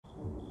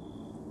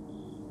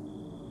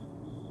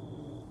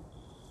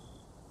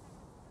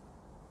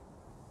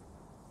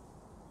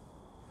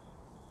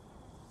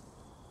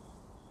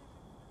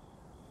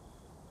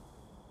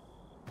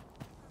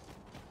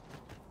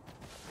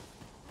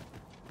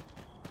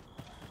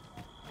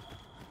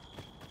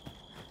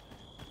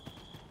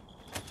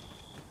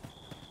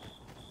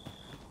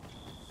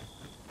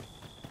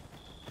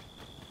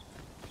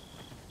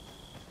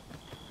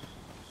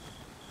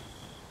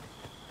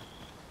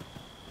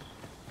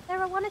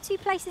there are one or two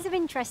places of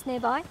interest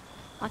nearby.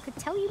 I could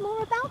tell you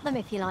more about them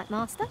if you like,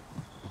 Master.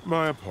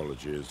 My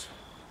apologies.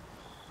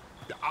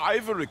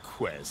 I've a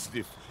request,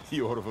 if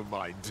you're of a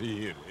mind to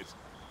hear it.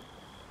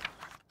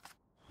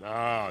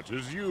 Ah,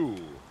 'tis you.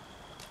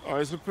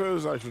 I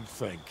suppose I should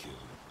thank you.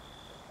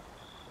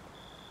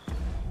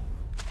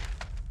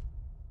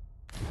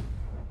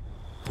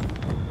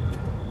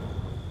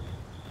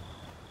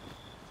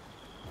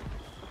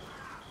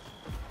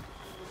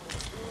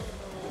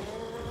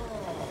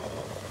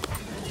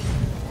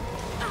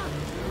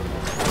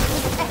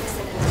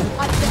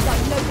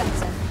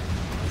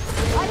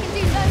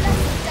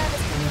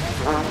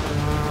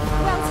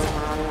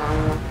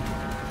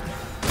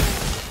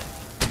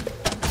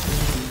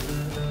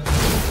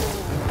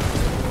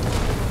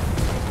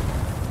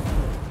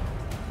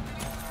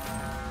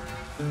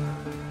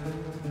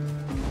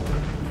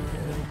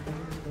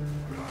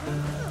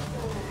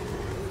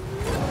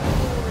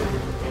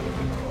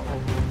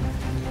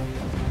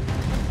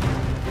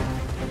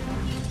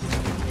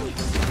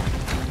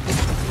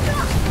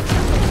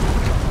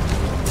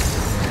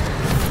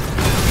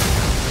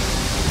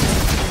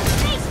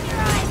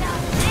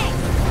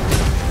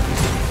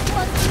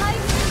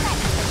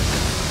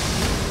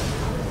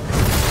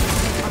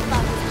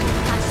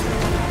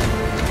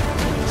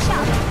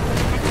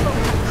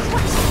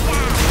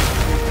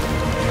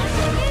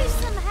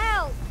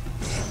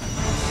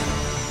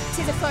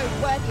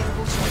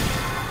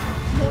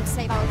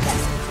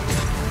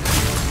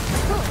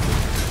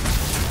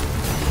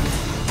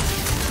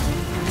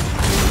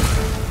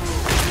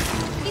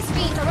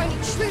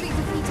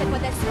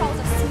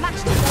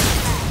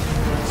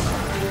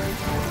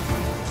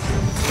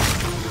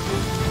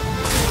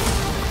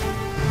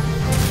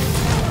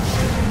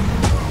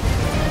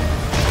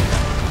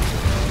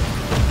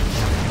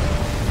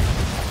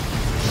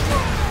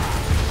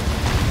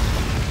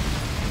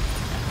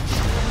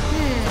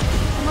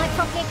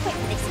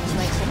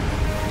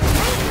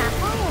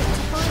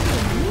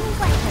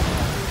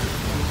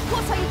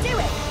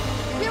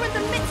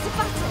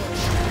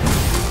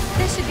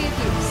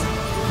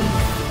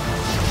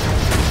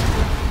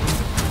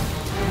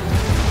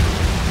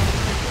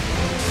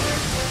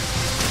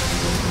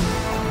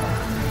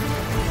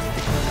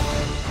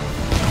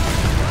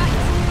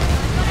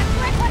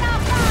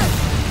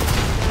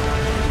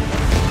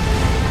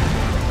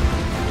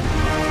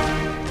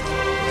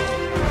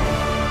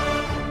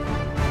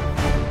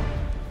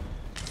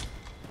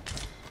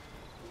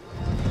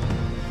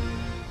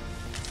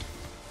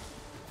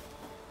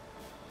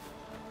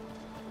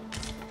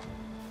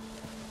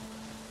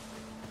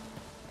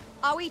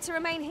 Are we to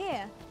remain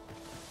here?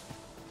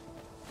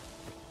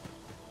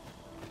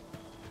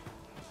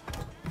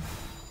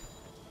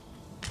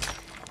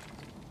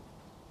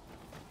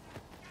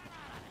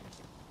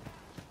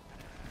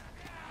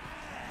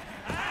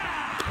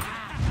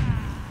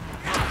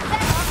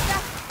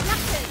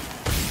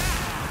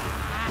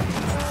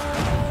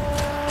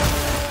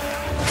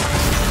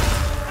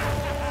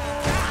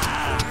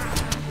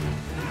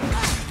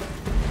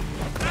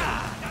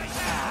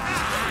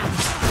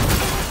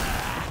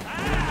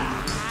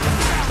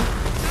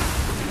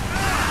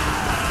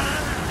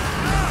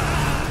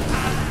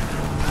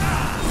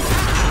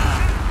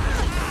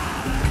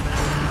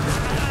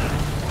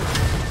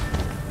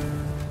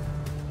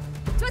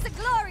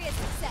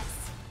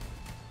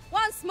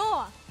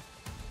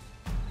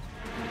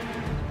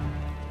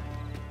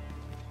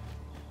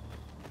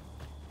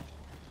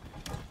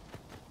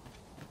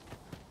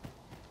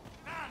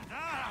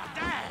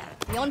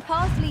 Yon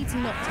path leads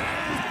not to it.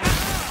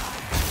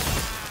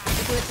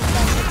 If you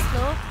prefer to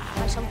explore,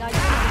 I shall guide you.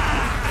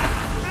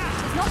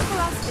 It is not for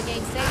us to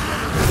gain safety.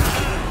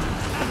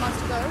 We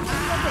must go where we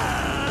are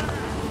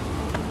bid.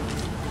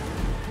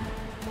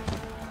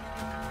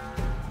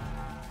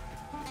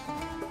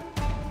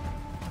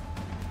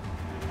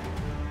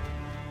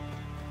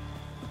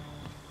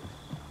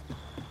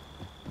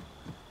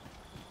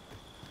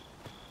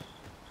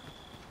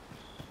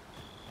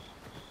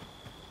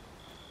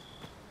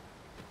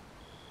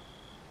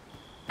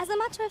 As a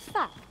matter of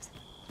fact,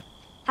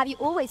 have you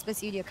always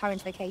pursued your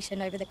current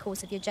vocation over the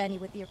course of your journey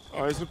with your...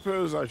 I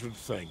suppose I should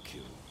thank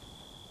you.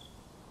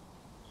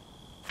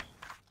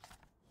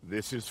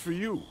 This is for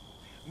you.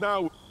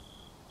 Now...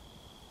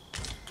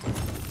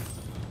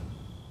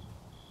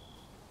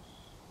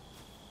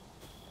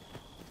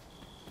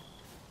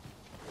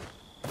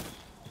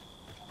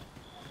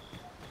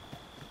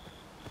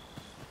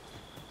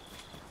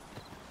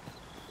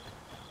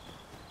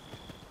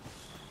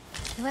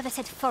 Whoever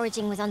said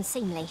foraging was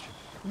unseemly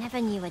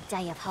never knew a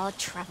day of hard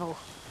travel.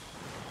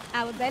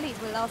 Our bellies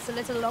will last a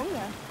little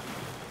longer.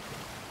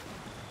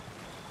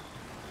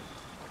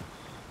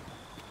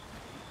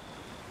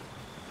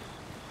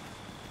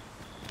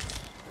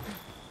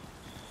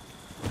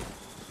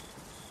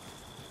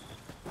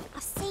 I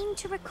seem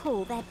to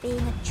recall there being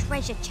a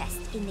treasure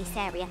chest in this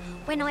area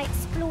when I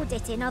explored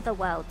it in other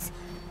worlds.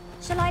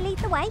 Shall I lead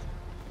the way?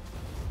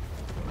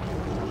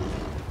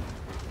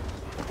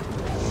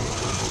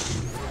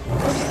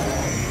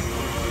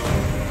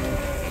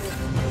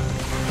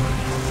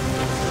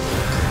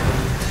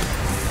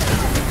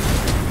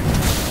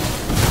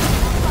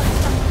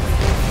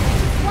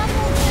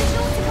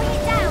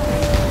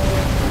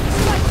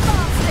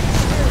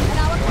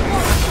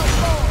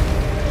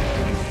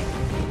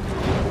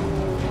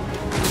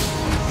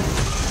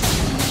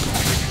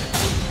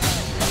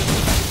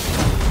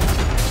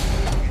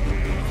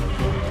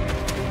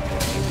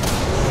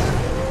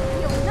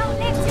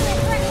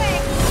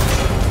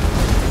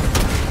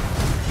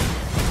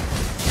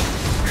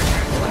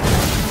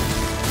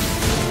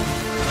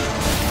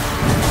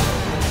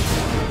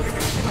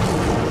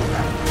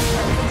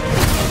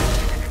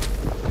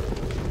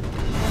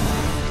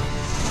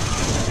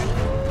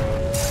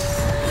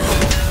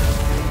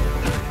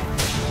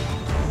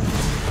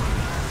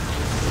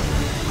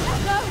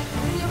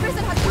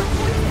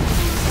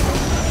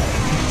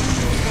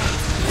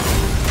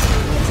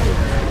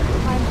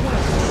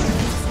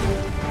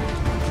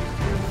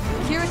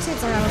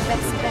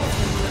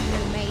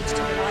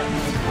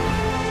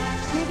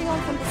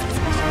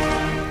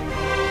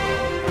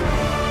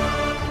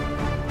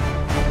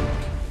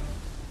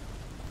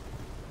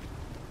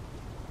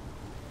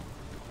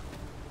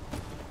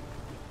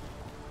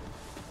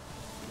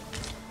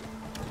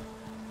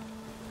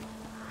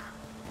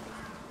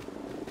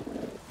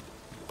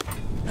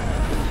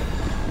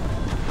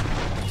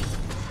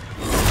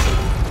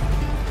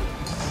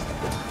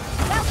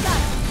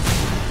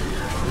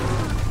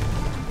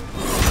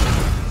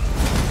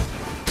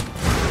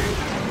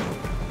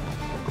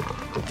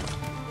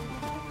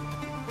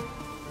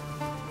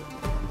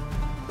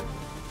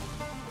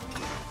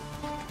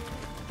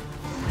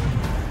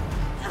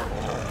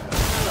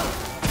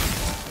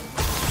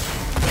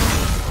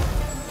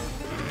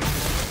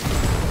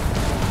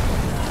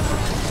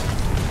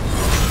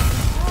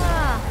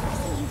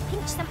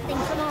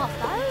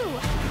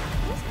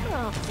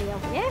 crafty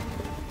of you.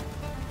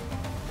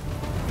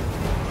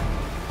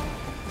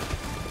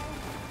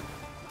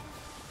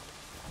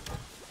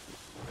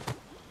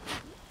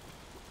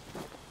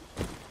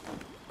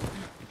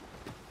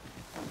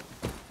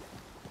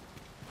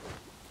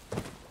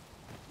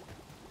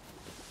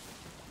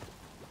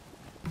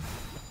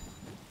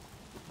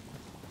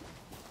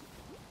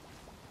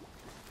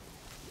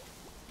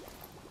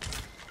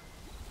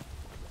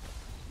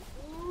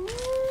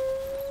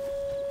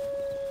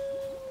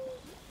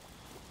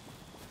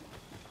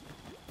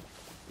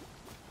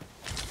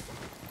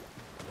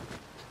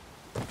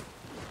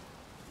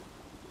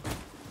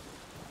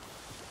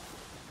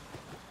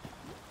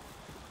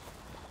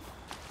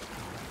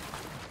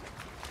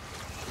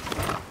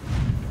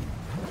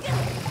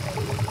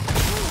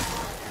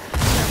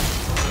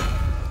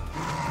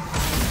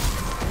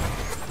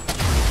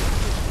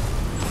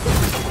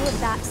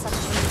 That's such an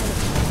ability.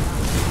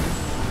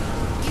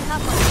 You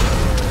have one.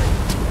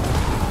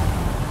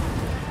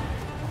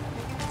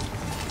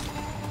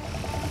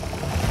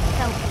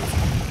 Felton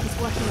is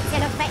working its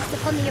ill effects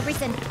upon the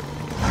Arisen.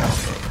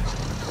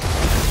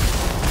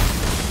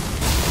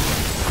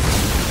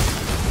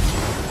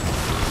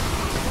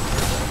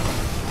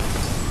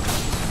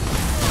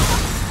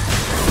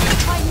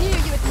 I knew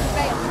you would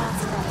prevail,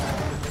 Master.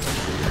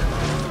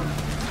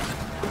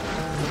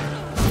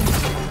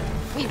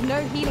 We've no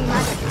healing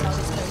magic at our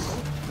disposal,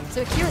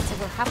 so a curative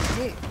will have to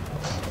do.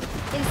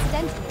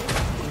 Incidentally,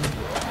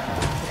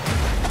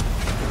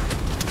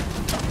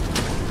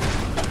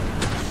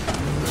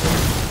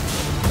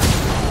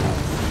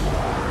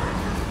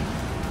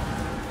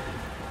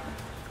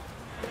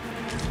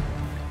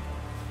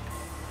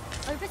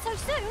 Over so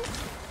soon?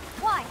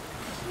 Why?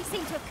 We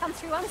seem to have come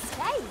through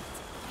unscathed.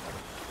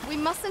 we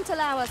mustn't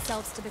allow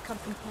ourselves to become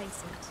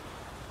complacent.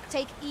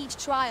 Take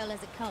each trial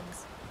as it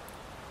comes.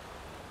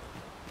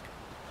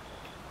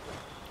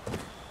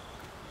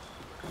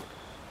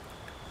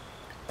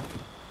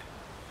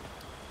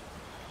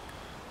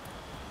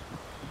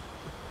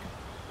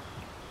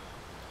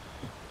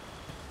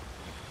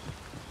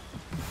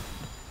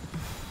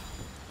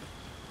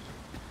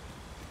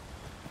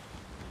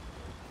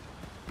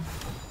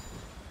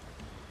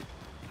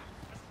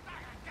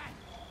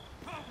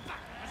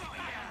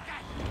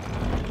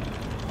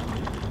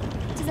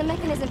 A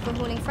mechanism for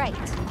hauling freight,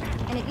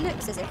 and it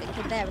looks as if it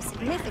could bear a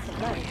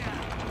significant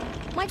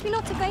load. Might we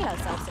not avail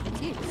ourselves of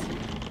its use?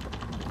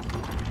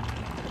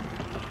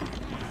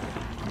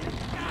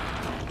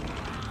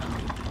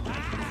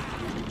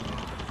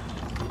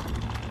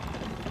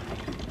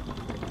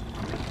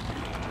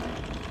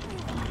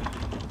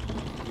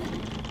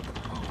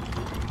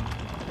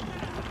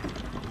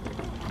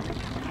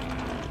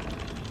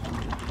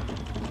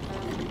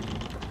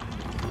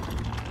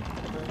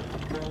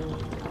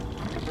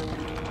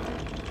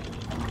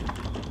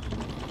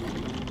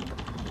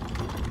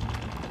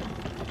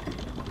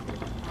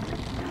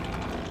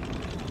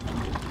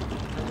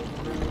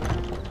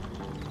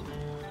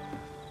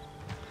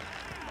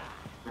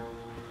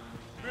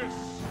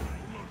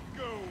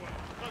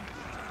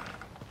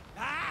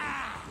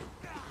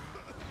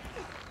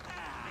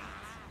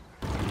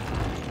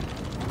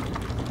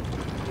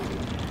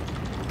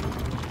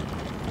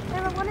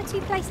 Two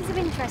places of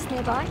interest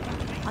nearby.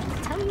 I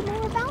can tell you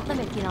more about them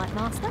if you like,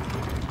 Master.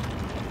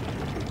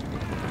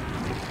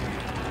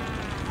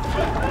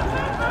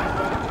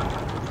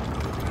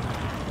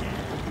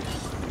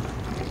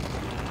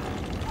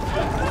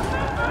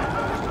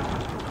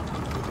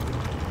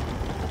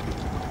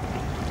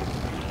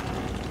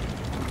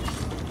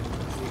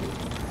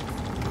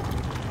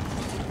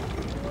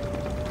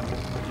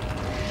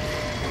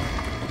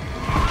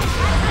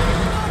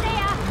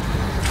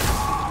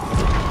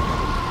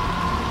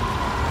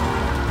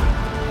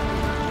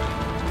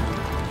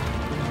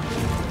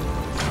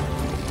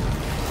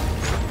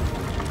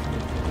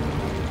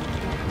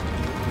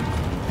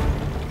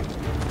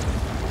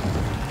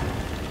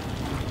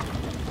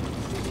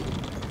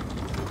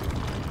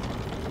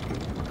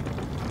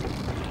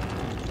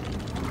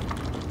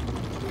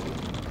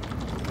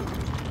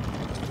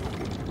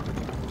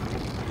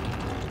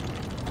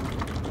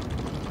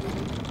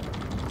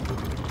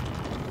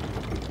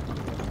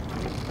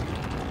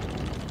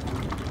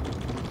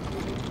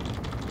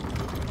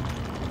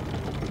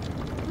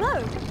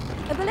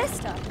 A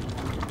ballista.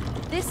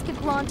 This could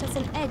grant us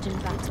an edge in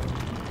battle,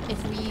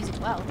 if we use it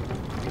well.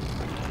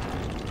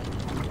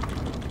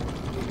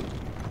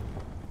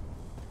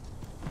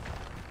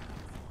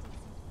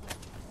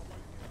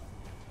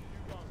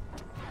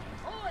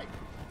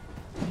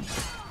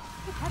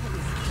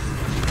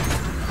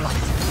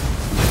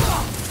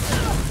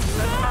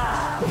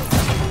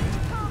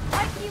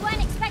 Hope you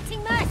weren't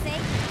expecting mercy.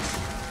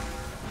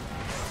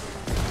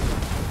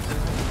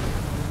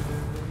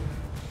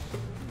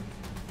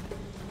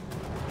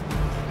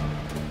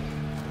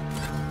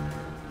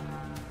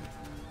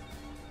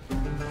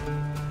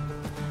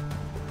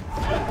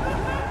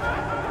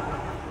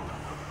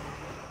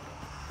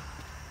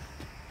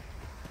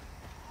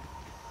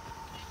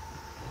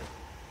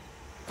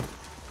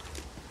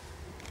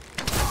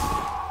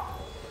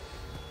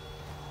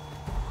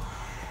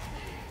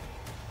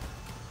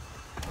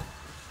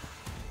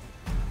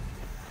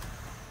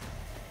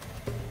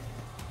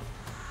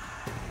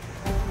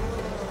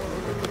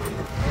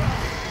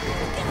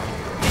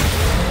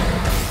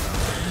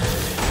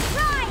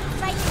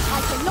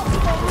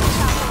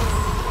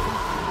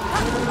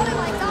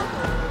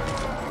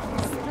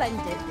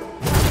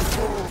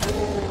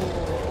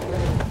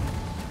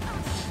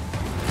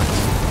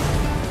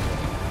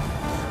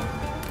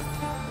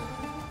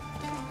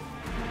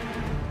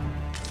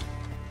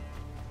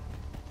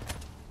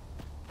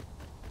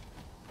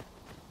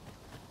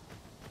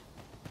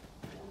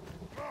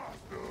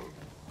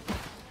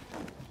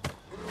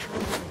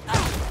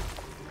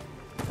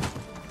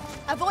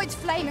 Avoid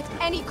flame at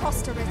any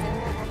cost, Arisen.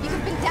 You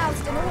have been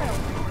doused in oil.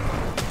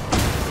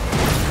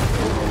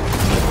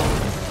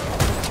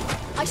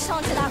 I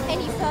shan't allow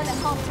any further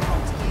harm to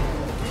come to you.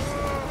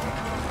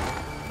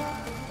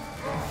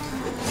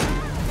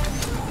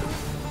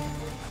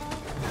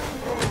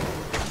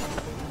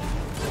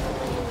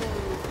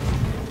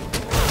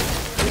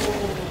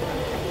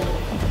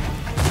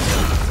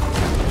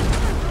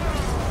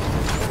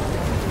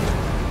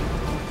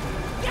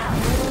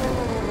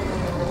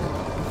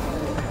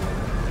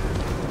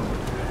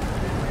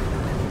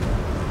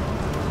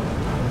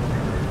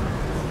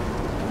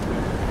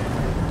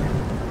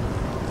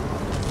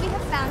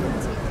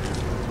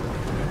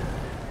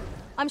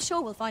 I'm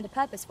sure we'll find a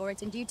purpose for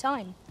it in due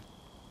time.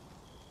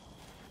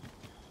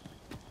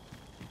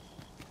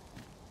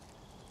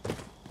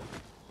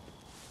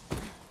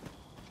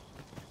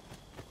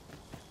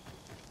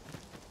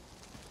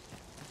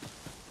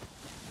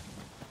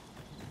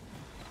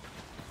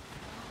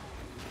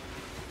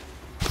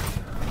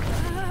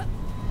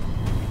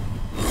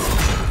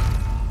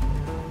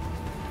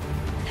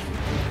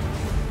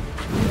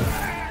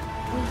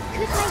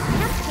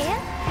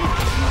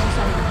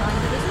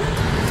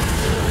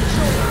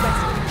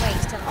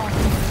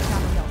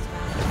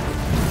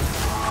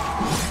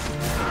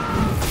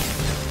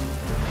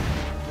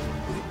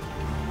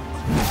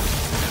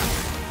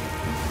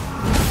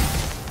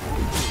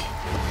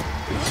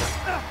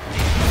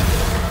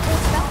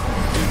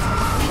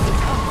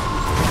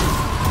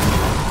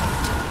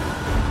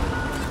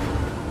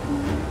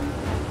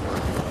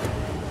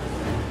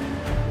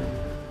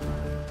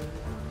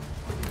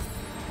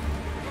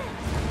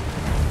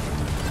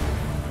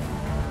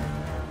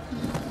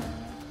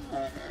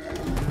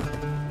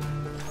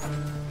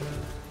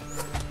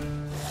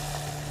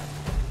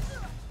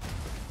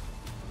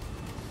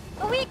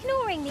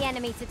 The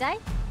enemy today.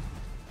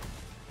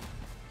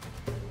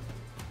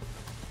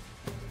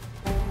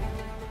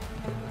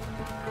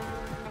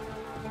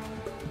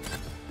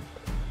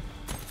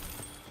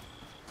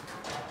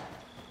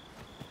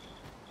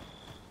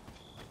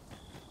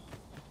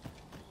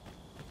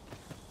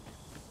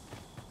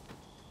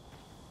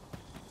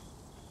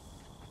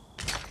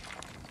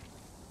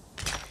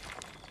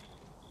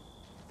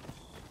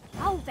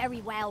 Oh,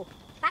 very well.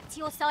 Back to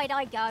your side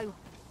I go.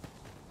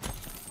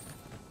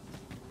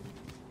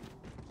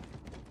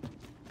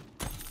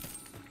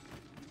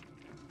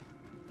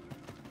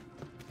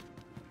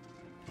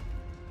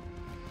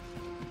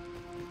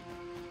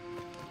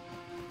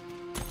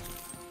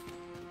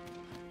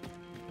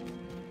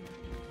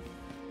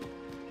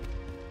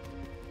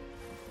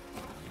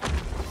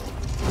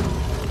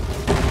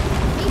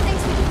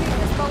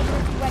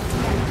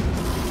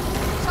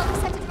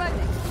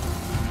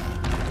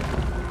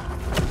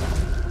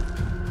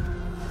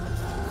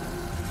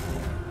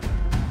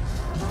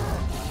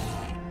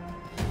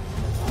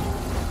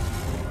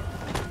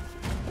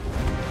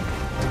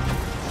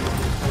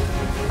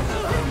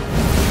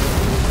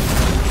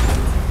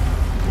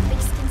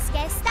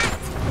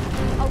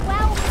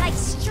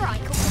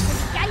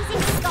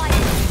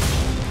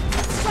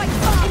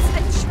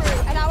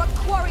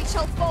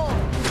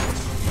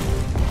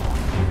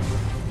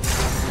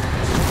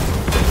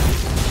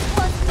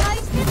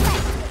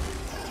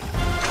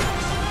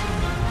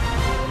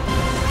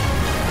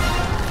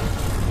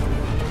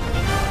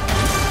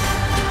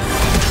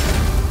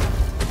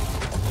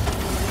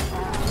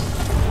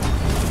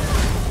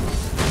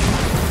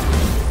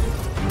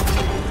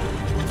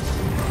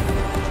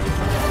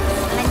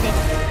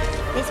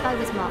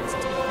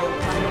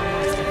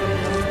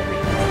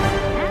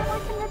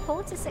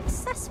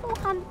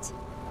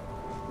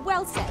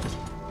 Well said.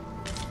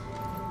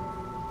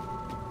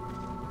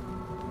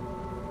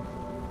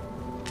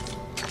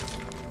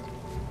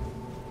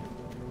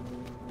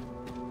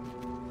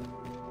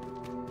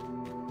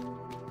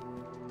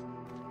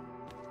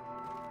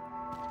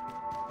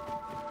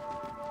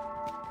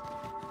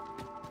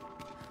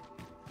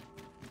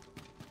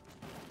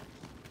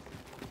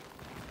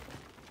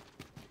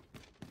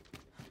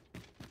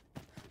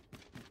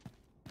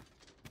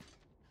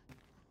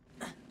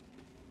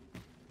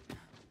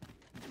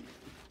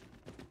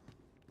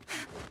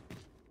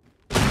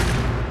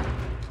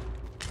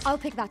 I'll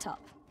pick that up.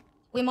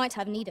 We might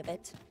have need of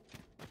it.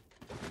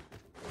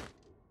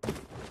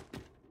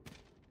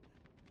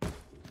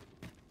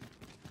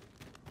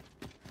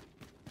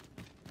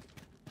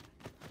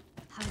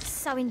 I would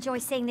so enjoy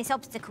seeing this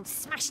obstacle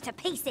smashed to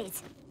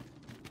pieces.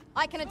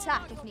 I can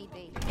attack if need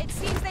be. It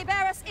seems they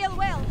bear us ill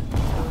will.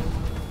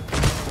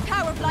 The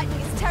power of lightning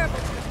is terrible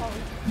to behold.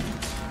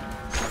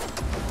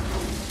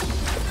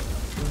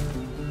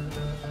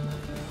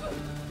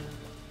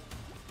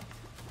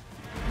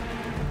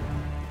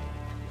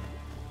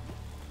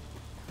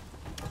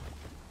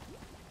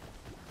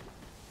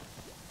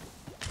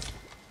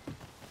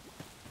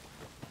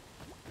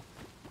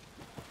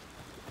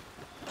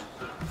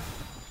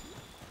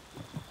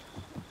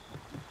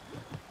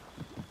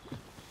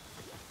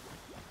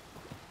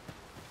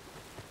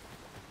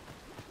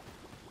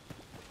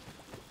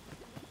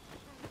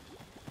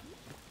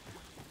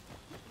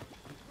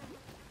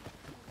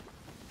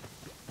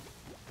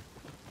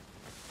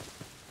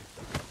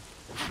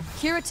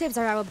 Curatives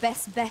are our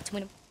best bet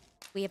when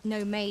we have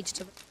no mage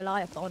to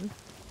rely upon.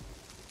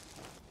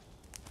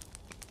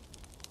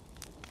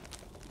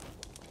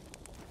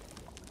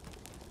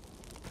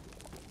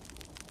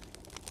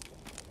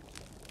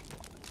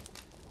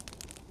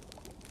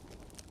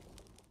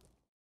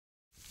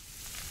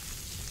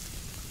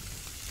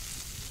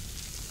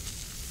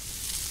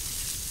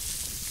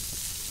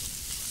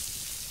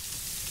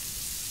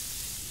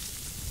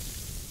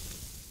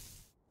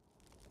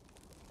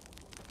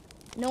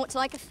 Naught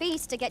like a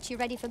feast to get you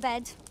ready for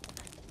bed.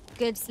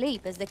 Good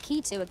sleep is the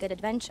key to a good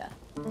adventure.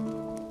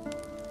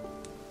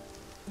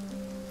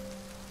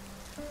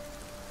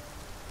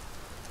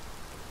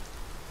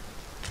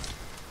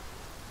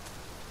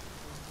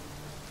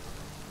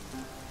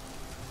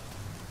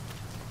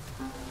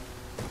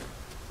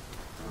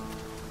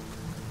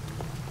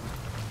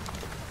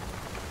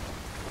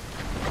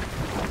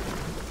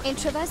 In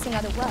traversing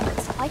other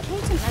worlds, I came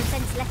to No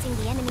sense letting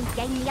the enemy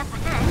gain the upper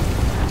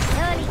hand.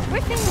 Early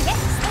Griffin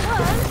gets the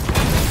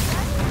worm.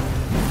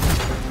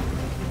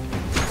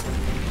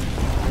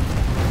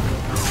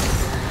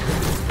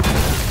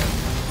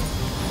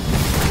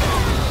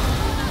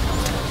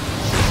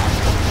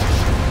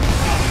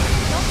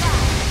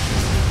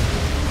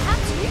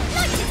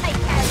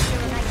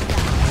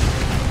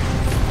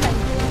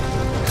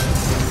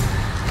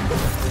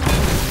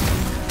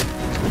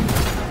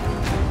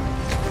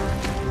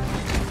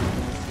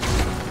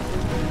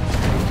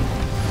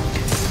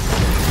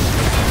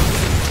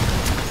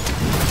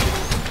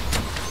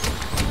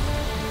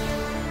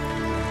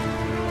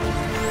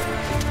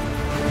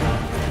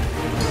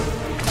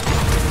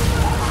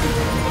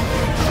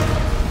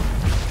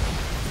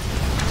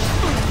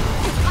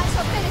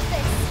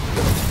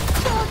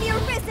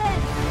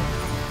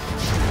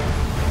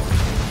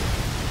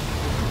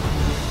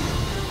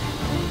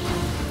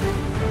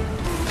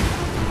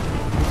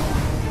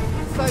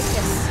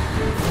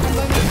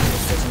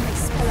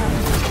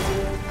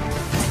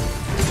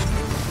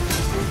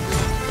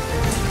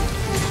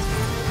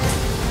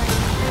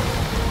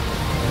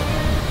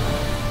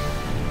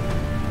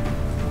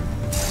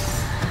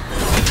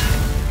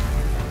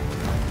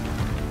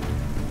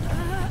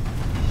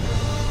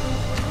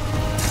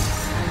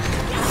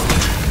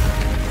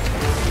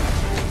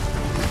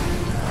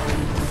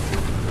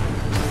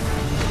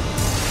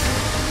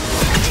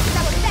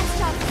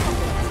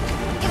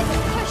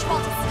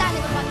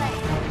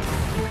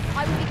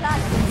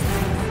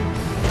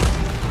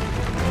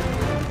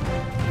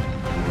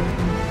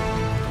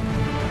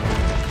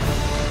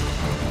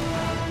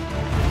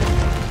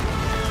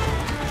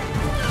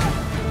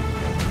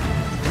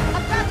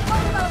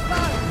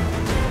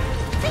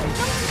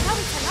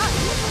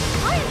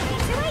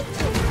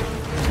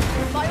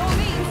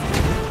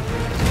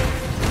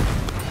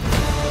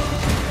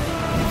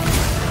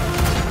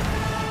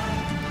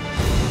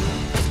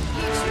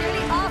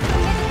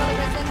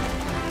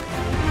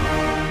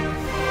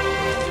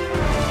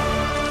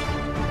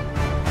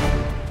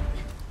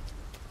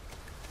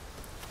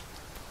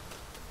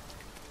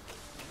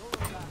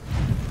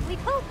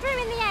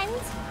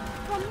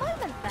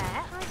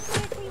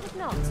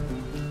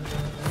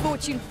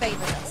 Fortune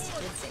favored us,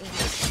 it would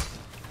seem.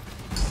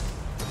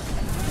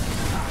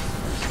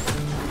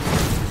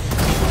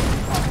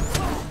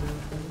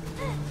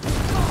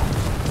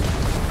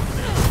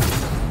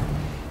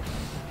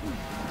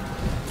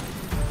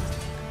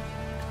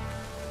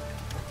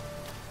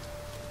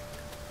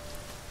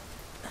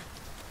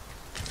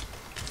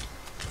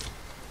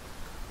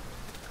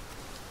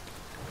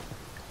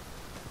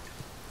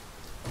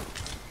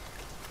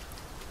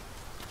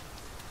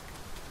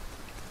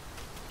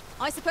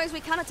 I suppose we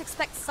cannot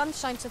expect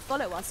sunshine to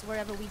follow us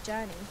wherever we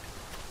journey.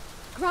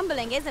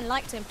 Grumbling isn't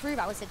like to improve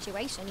our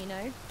situation, you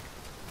know.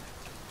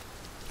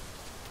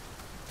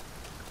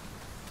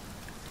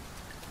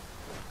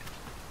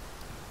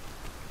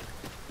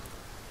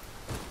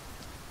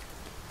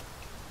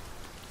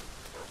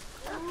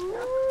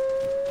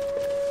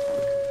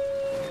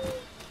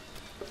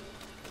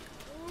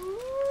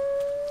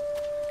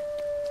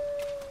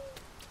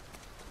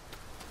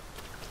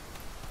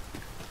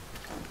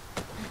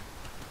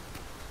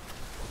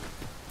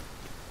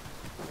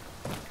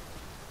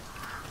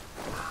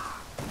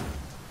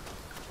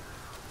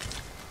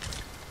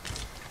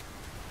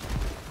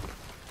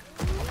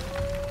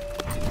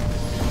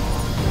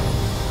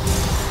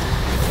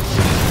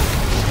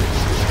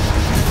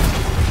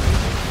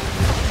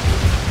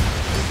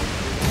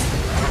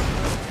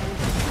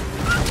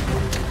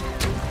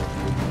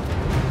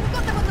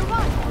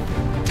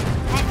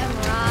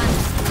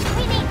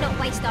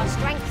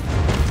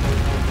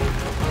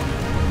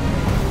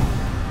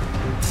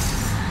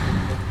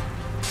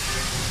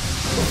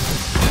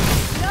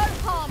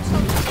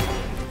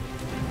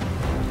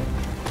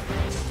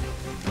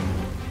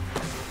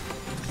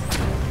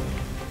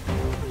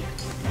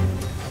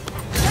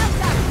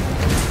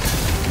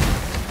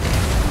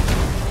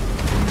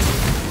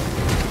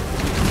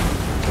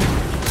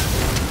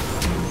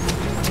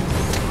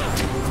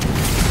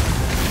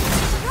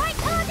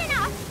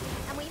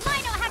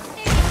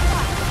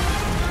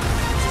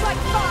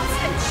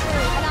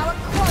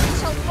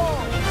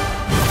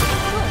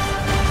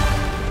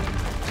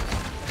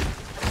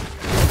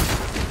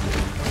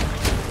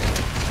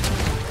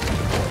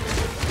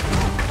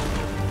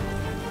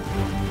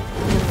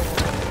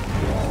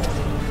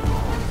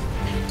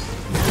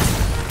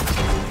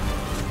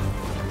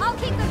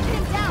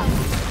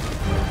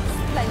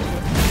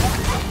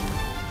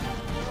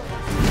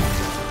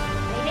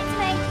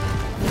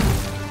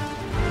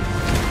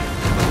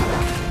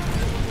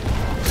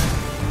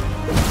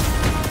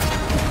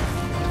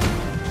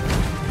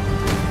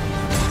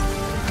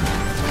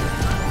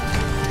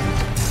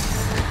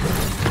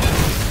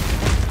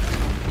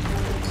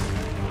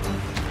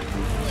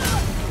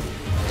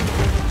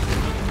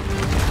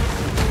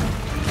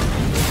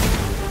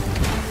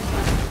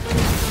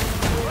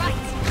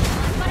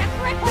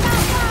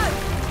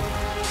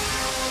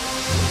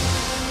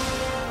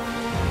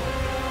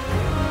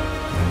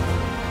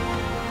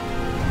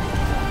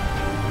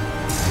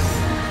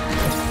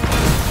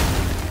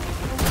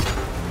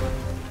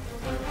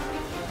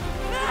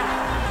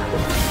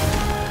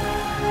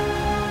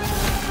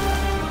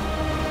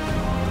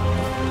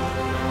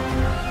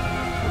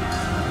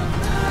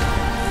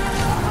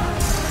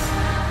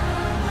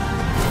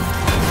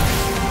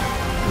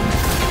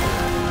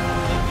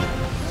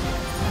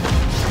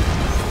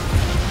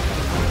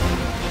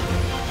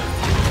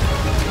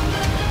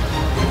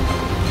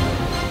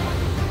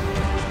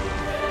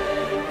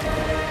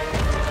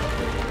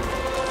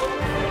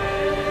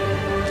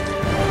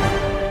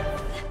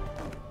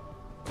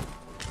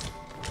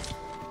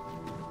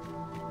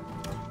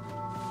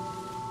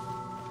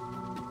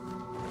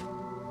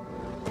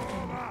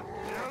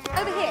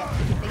 Over here,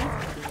 if you please.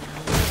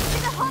 To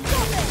the hot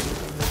topic!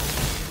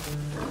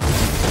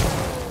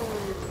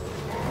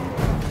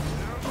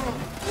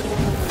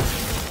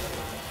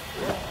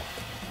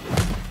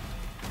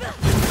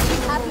 You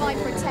have my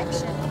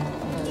protection.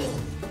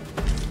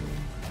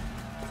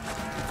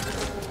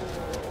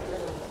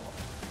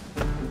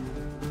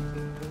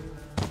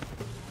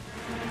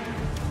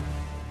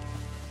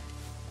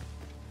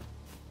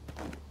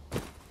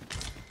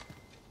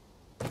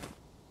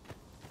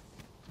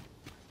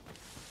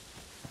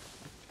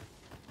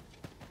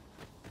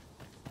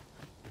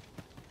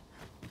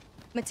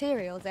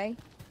 Materials, eh?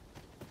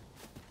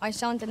 I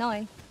shan't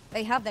deny.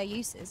 They have their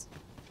uses.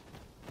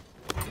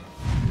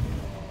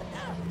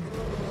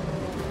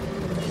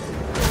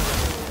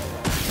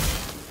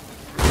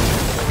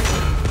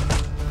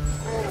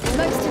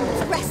 Most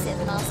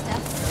impressive, Master.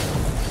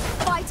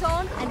 Fight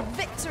on, and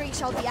victory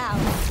shall be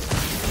ours.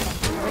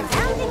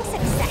 Resounding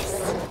success.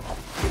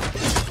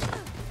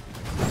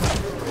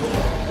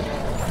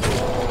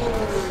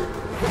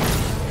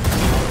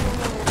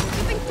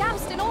 You've been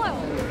doused in oil.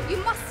 You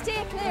must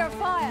steer clear of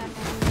fire.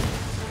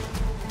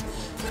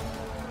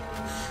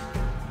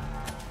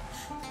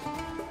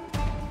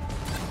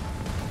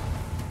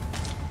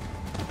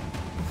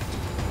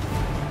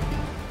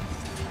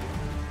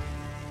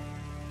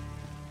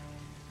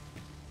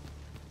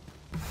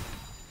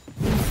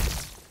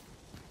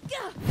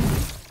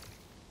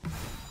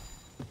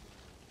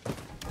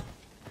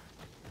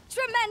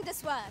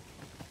 Tremendous work!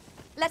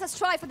 Let us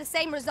try for the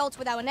same result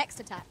with our next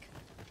attack.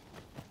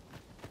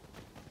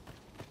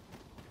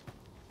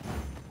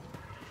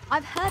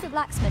 I've heard a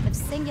blacksmith of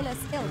singular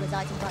skill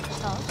residing right at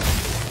top.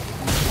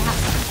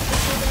 Perhaps you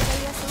could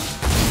reveal yourself?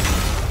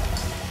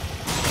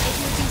 If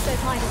you would be so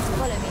kind as to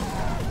follow me,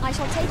 I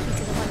shall take you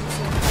to the one you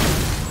see.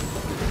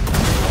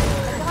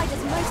 The guide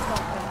is most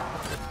welcome.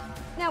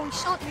 Now we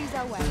shan't lose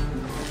our way.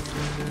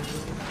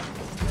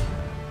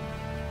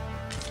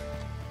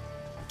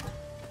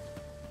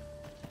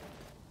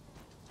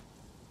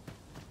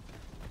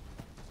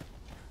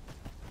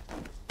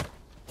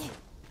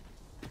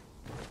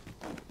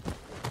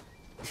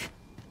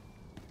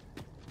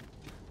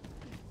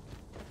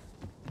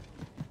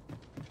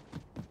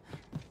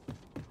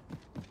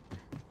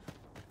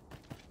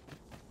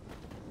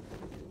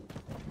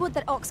 Would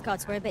that ox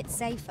carts were a bit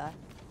safer,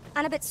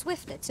 and a bit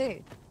swifter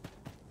too.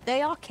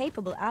 They are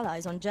capable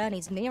allies on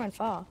journeys near and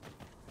far.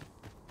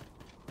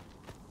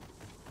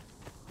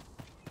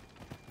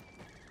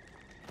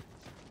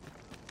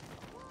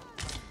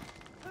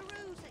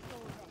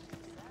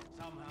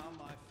 Somehow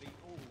my feet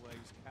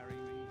always carry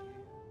me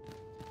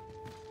here.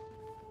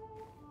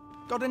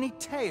 Got any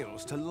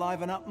tales to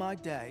liven up my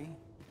day?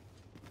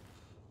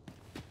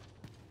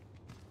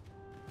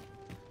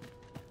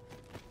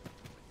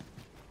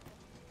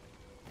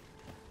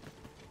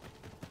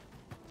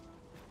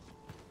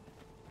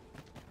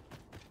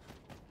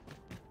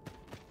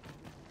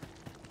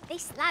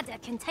 This ladder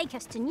can take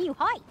us to new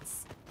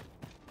heights.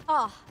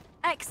 Ah,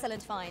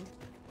 excellent find.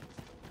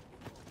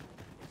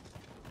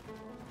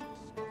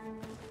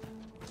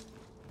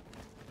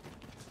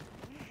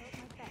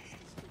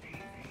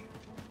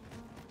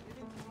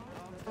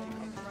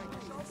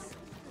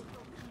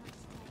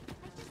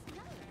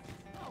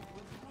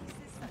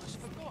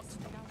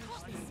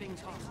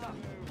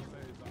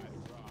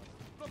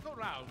 Look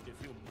around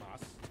if you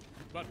must,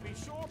 but be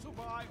sure to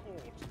buy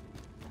aught.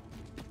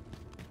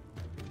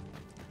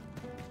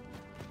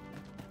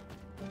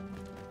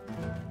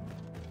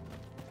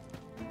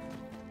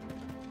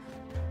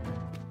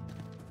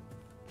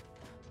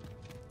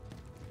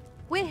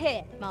 We're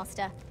here,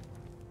 Master.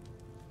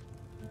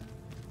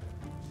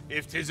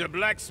 If 'tis a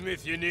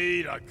blacksmith you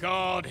need, I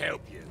can't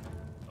help you.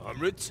 I'm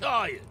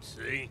retired,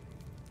 see?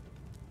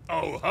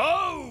 Oh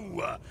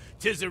ho!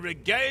 'Tis a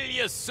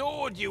regalia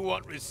sword you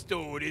want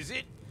restored, is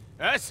it?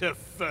 That's a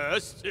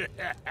first.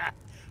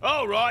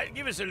 All right,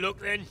 give us a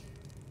look then.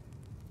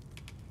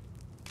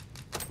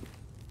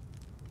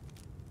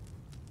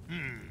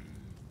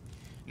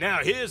 Now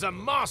here's a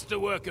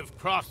masterwork of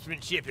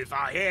craftsmanship if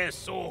I e'er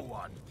saw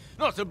one.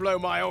 Not to blow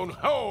my own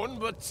horn,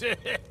 but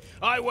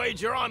I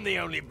wager I'm the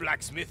only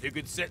blacksmith who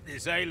could set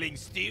this ailing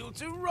steel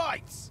to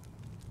rights.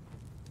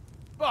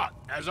 But,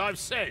 as I've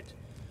said,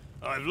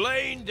 I've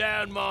lain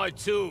down my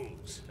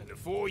tools, and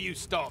before you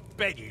start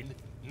begging,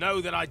 know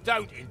that I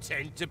don't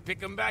intend to pick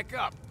them back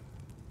up.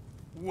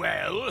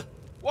 Well,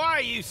 why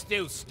are you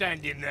still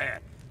standing there?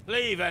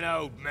 Leave an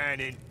old man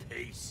in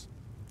peace.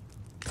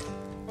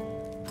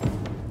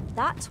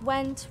 That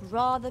went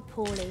rather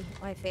poorly,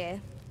 I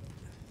fear.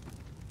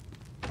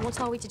 What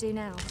are we to do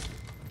now?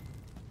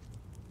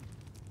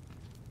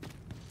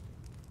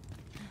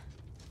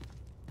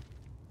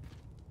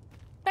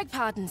 Beg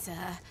pardon,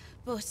 sir,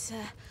 but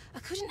I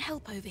couldn't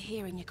help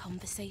overhearing your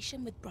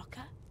conversation with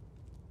Brocker.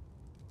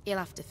 You'll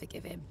have to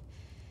forgive him.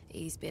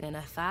 He's been in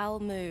a foul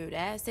mood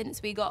ever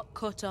since we got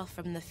cut off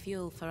from the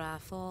fuel for our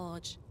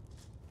forge.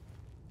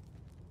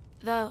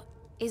 Though,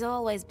 he's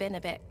always been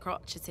a bit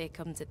crotchety,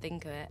 come to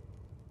think of it.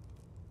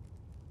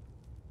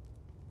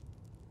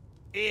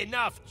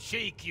 Enough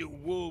cheek, you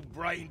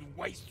wool-brained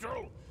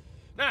wastrel!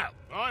 Now,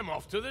 I'm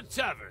off to the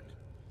tavern.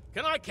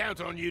 Can I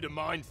count on you to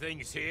mind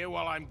things here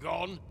while I'm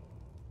gone?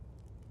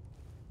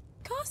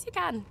 Of course you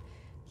can.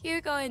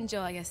 You go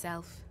enjoy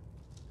yourself.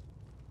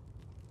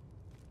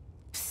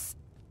 Psst.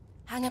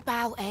 Hang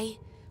about, eh?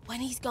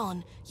 When he's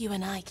gone, you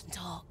and I can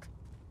talk.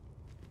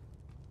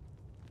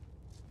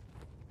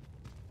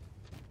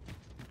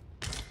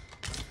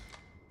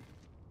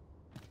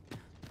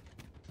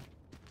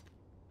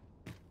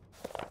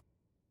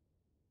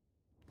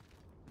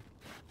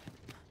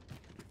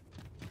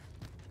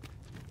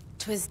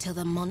 Twas till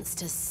the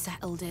monsters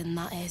settled in,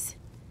 that is.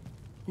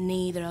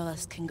 Neither of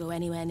us can go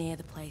anywhere near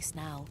the place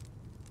now.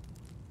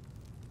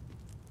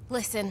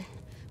 Listen,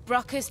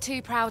 Brocker's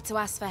too proud to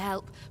ask for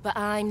help, but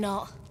I'm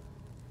not.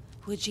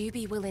 Would you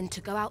be willing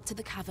to go out to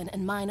the cavern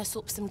and mine us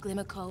up some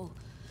glimmer coal?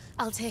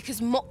 I'll take as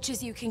much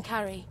as you can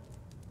carry.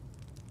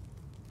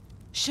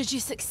 Should you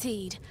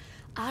succeed,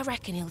 I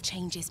reckon he'll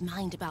change his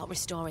mind about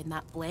restoring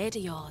that blade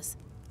of yours.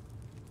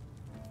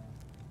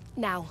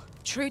 Now,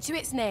 true to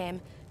its name,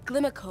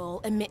 glimmer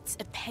coal emits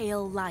a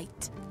pale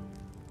light.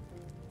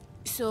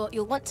 So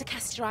you'll want to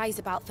cast your eyes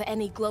about for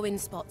any glowing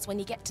spots when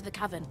you get to the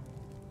cavern.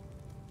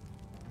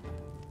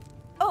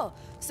 Oh,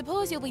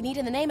 suppose you'll be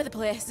needing the name of the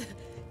place.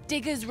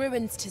 Digger's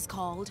Ruins 'tis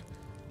called.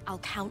 I'll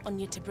count on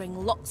you to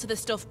bring lots of the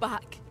stuff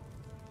back.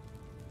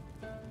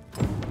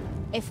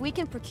 If we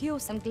can procure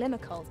some glimmer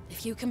coal.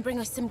 If you can bring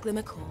us some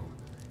glimmer coal,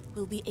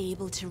 we'll be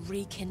able to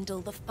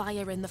rekindle the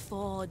fire in the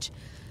forge.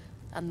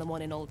 And the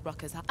one in Old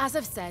Brocker's house. As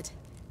I've said,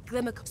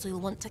 glimmer coal, so you'll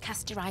want to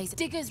cast your eyes.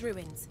 Digger's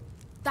Ruins.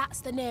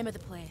 That's the name of the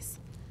place.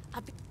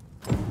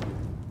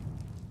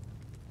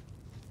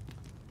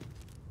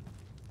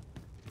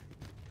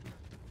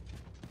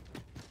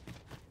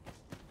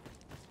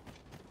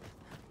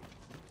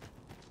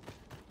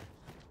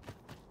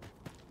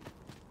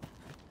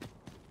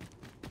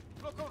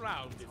 Look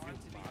around if you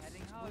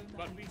must,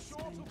 but be sure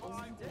to buy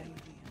one.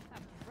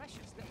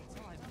 Precious little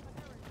time.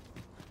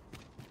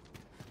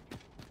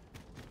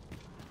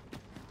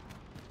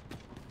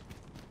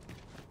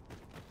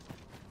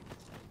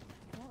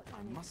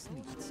 I must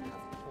needs have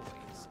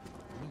poise.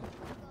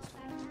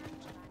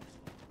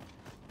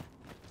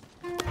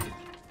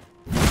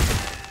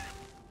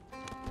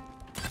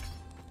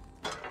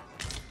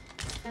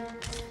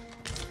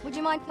 Would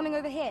you mind coming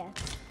over here?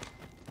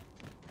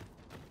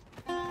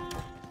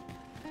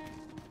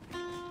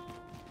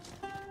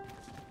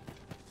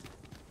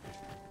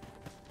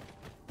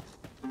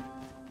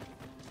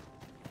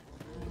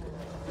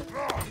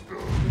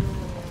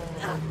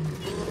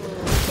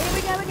 Here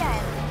we go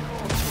again.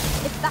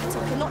 If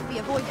battle cannot be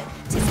avoided,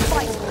 'tis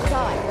fight or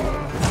die.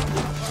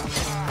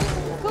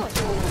 Good.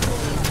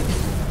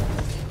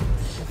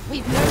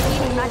 We've no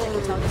healing magic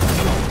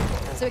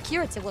targets, so a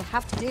curative will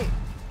have to do.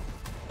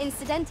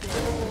 Incidentally,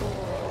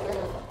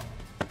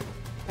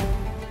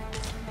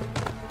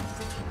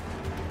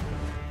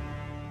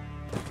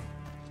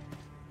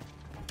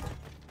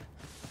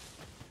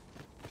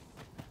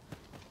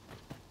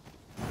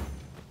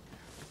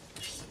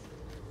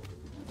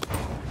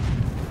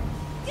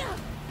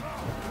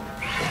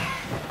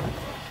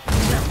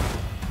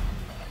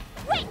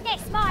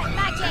 Witness my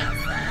magic!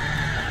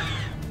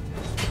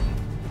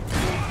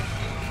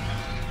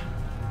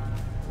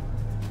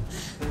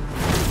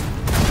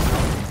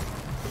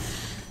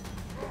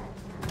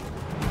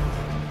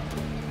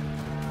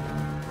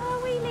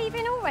 Are we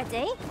leaving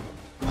already?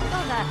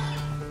 Bother.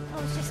 I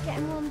was just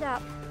getting warmed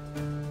up.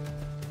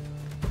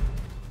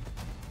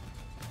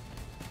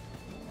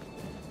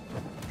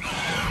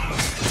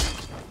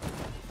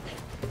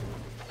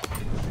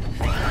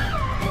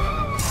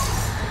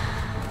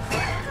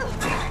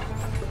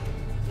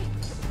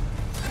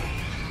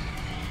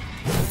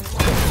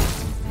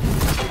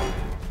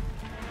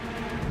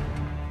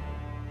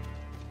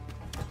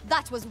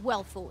 that was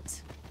well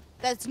fought.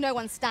 There's no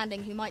one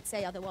standing who might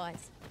say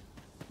otherwise.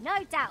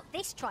 No doubt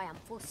this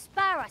triumph will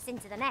spur us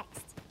into the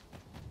next.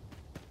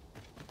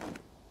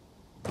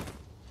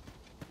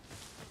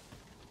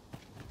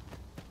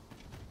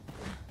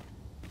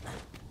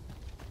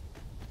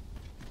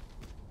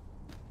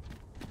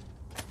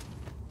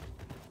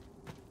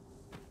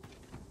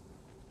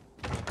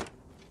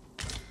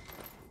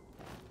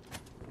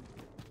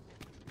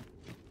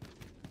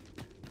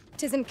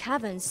 Tis in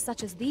caverns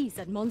such as these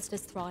that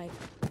monsters thrive.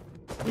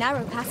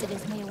 Narrow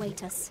passages may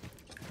await us.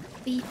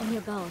 Be on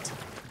your guard.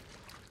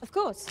 Of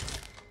course.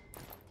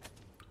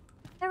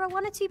 There are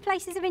one or two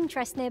places of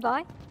interest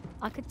nearby.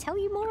 I could tell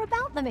you more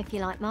about them if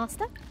you like,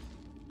 Master.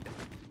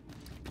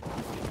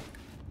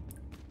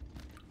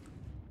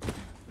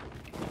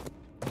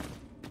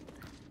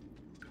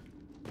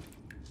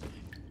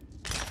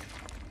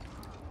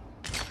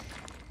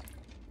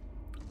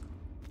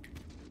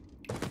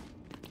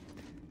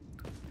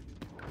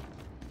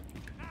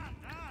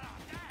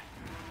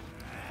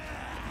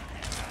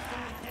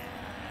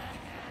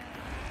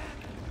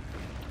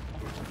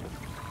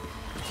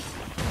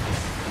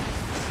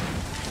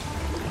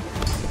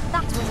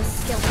 That was a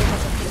skillful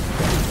bit of humor.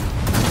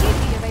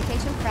 You'd be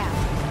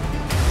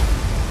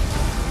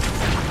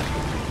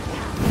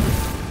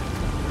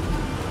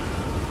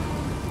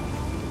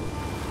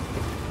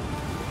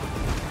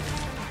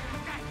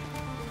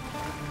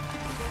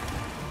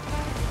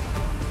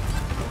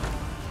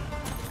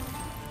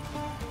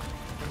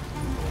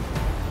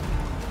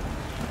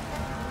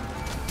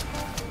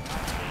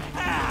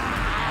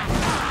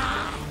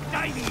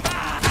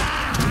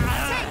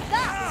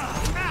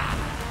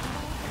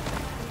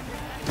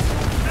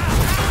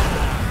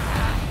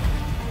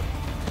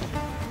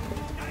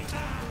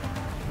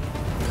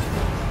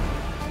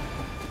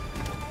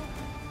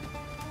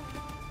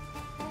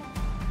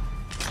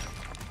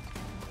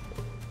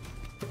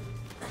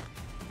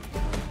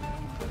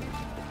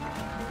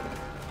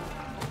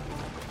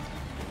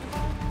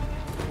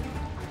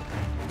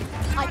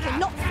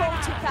not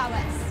faulty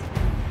prowess.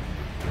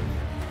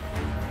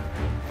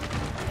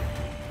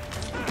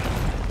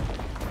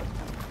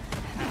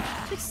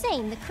 It would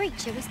seem the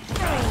creature was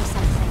carrying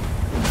something.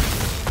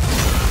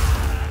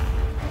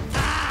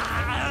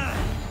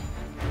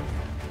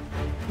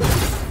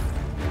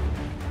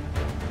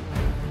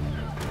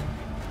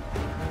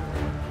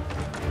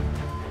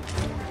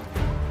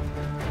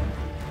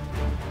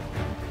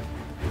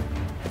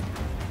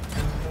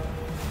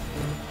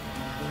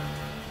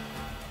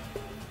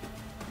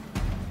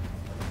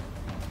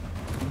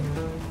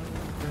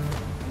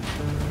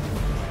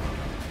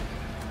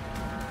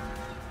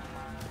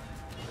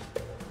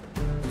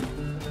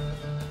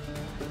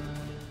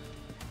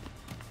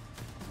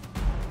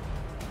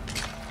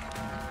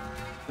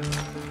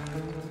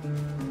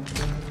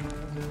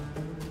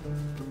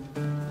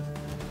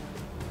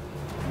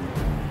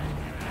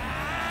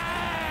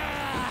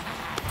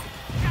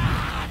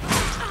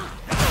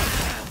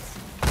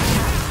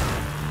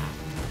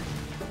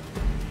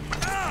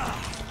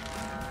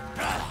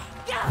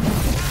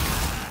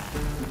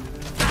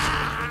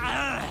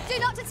 Do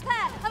not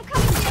despair! I'm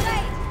coming to your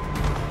aid!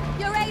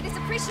 Your aid is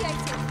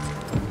appreciated!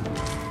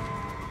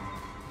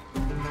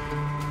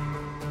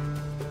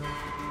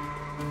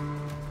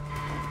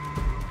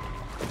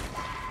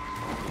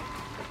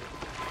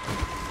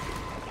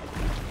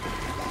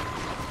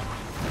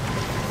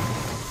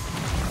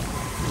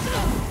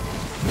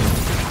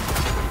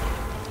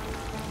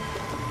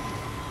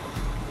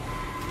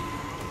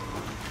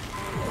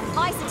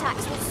 Ice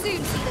attacks will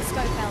soon see the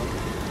scope elf.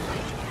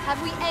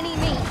 Have we any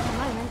need? At the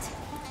moment,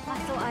 I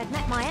thought I'd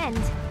met my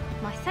end.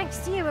 My thanks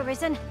to you,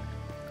 Arisen.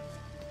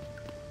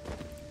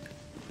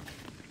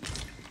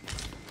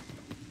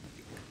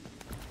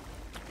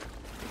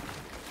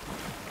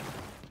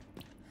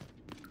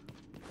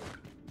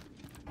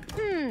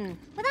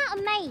 Without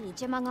a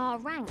mage among our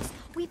ranks,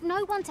 we've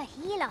no one to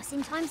heal us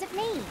in times of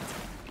need.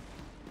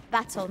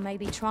 Battle may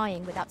be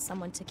trying without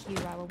someone to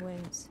cure our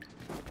wounds.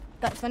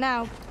 But for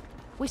now,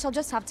 we shall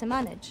just have to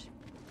manage.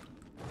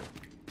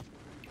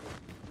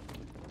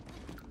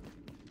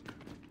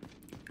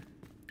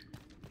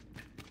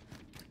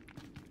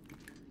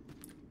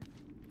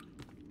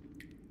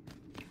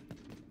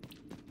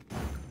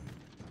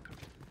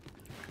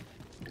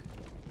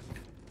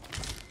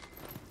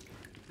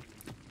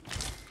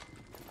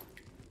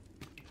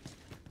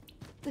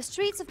 The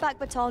streets of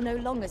Bakbatal no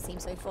longer seem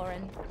so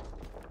foreign.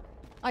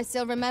 I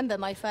still remember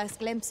my first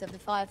glimpse of the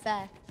Fire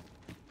Fair.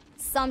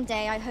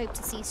 Someday I hope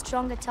to see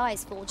stronger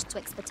ties forged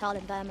twixt Batal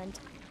and Vermund.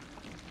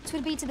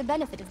 'Twould be to the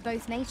benefit of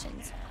both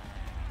nations.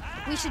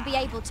 We should be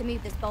able to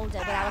move this boulder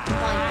with our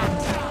combined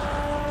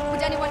might.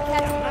 Would anyone care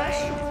to push?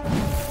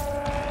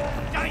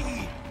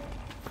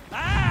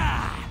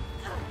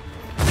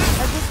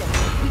 Arisen,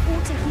 we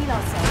ought to heal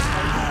ourselves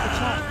while we have the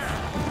chance.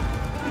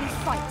 We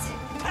fight.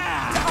 To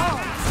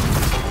arms!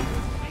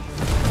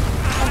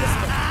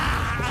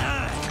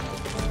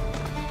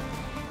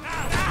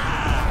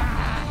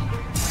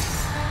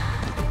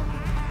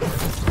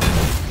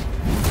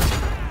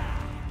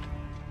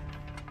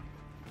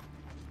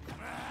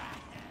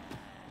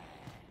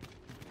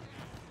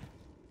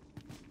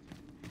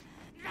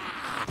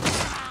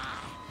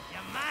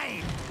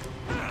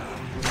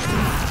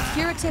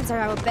 Curatives are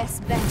our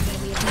best bet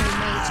when we have no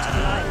mage to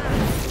rely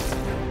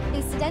on.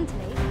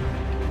 Incidentally,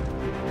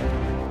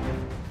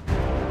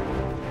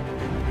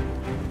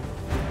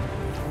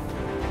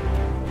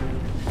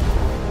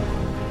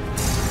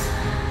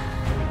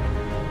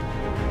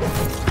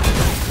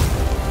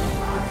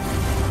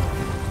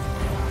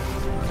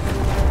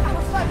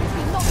 our foe has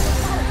been knocked off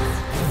balance.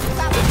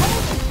 Grab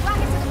hold and drag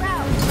it to the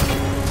ground.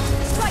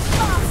 Strike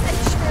fast and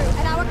true,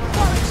 and our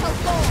quarry shall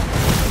fall.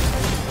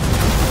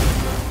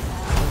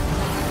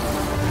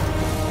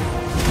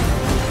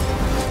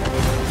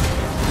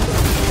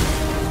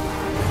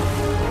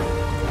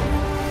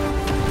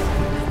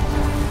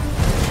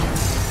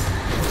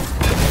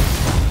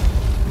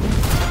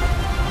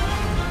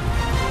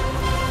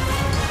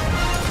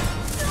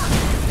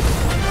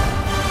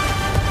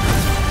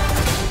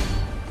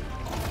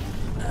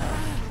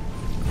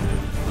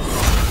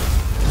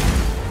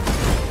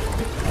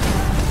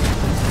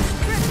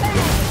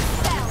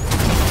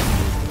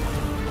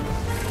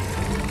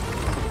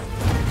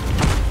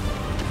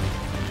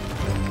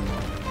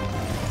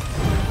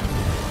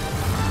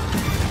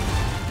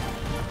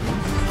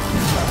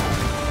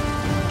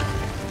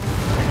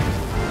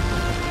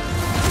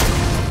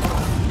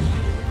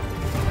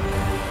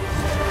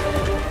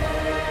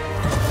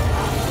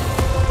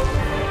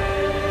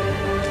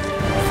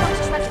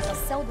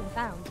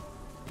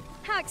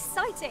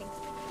 Exciting!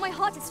 My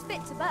heart is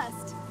fit to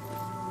burst.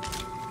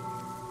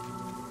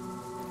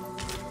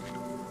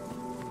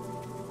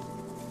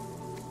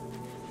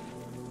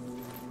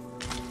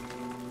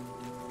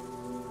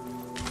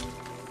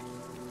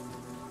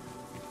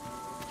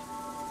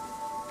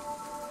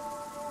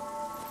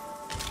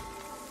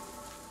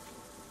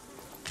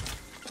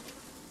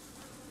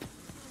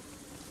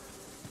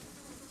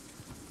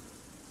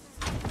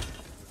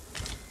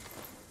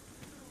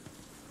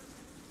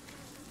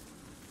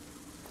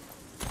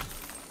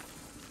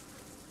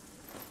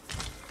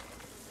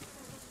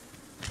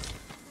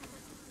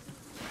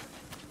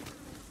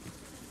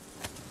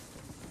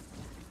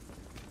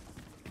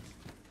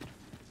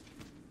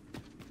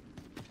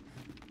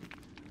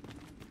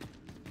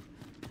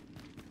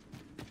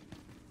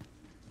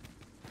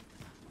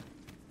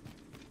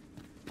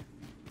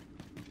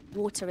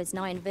 Water is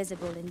nigh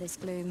invisible in this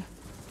gloom.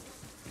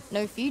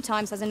 No few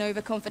times has an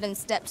overconfident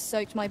step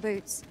soaked my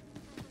boots.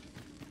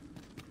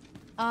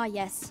 Ah,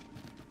 yes.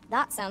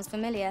 That sounds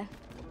familiar.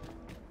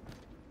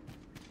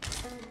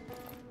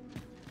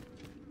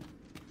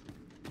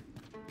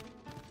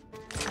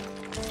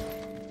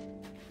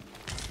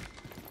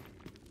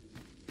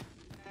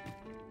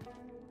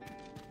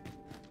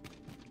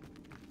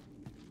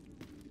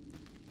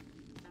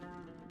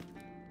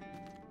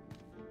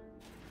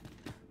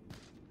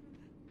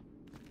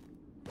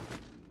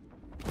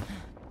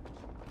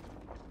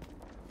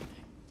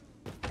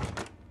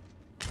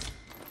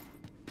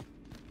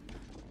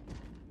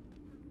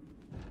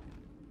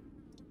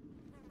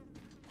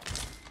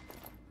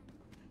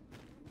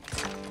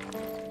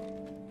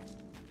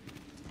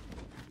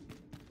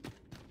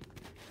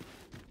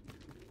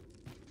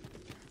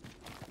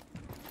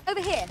 Over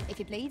here, if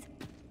you please.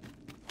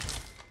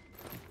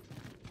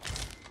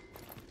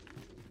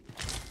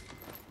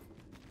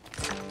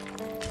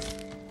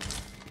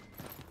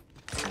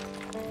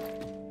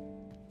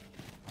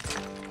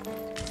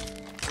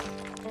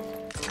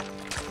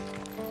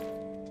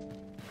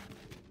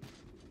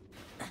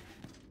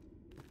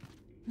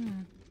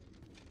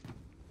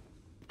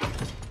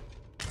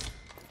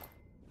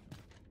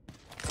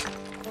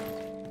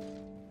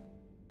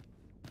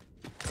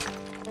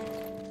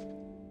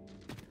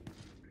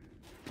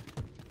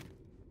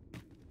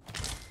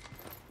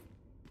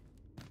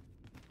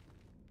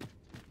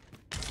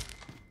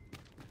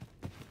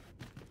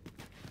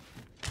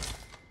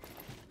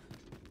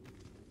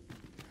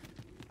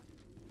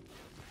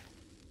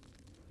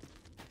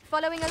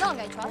 Following along,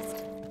 I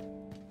trust.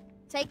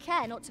 Take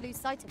care not to lose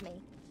sight of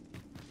me.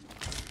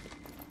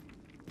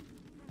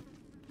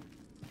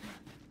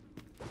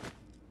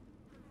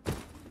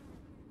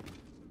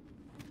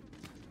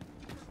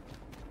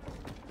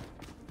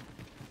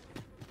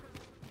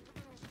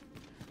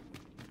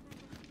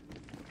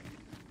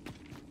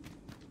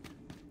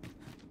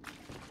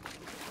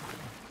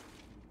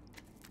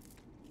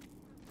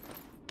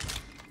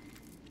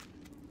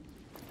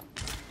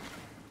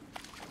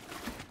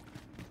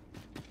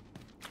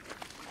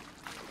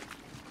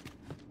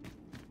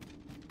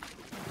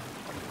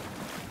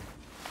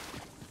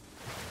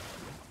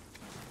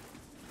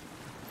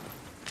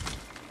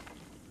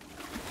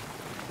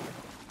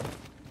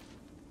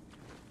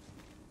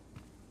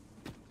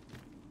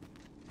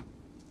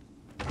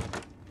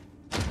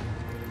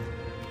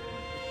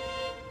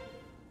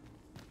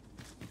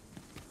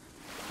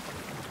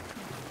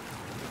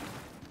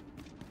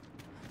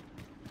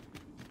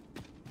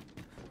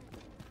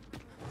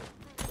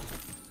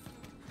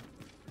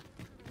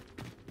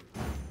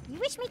 You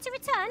wish me to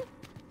return?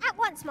 At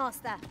once,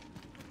 Master.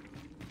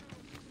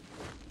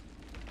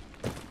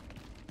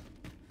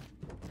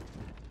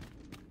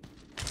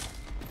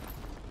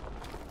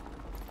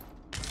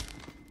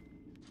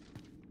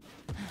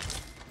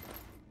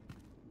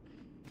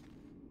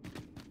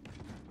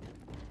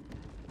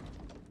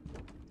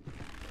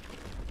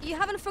 You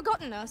haven't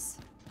forgotten us,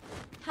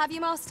 have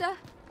you, Master?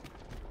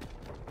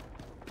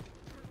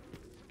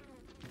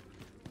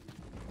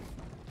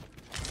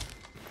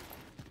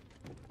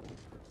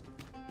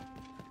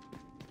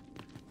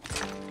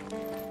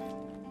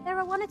 There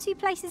are one or two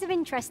places of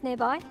interest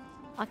nearby.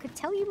 I could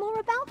tell you more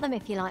about them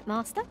if you like,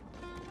 Master.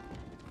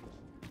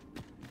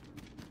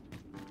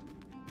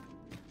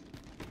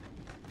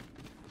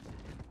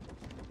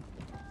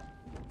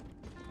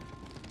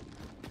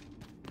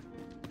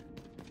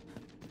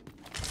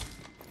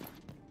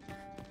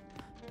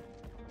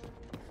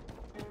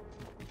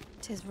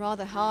 Tis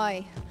rather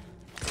high.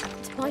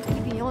 It might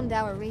be beyond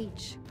our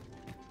reach.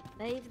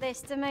 Leave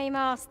this to me,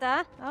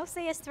 Master. I'll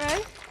see us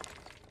through.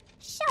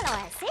 Shall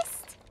I assist?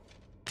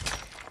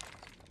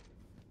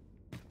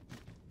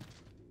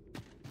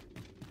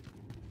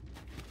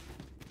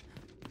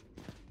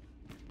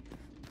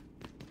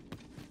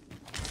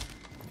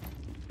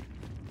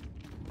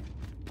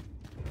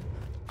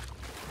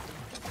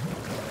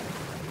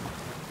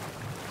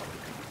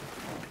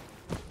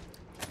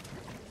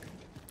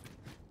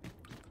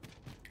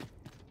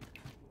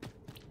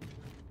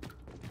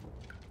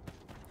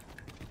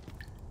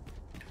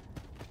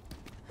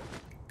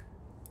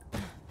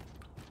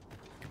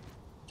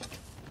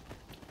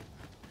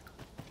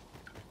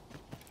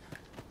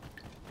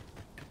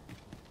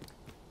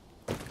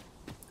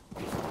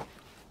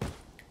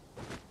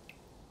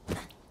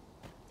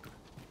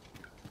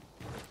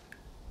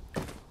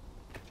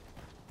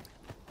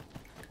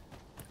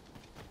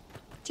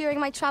 During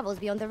my travels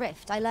beyond the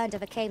rift, I learned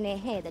of a cave near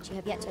here that you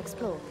have yet to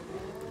explore.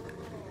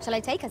 Shall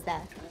I take us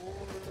there?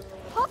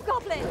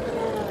 Hobgoblin!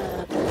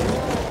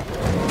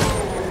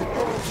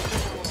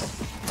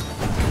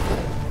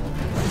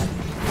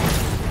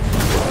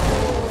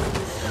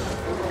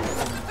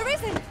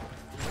 Arisen!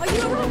 Are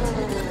you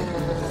alright?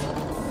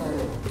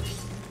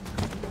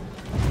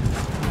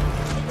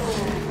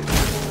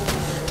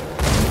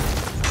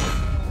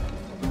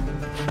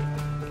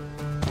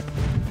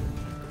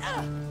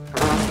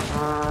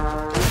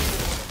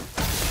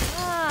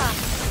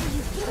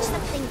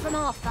 From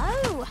our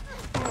foe.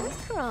 That was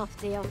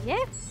crafty of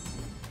you.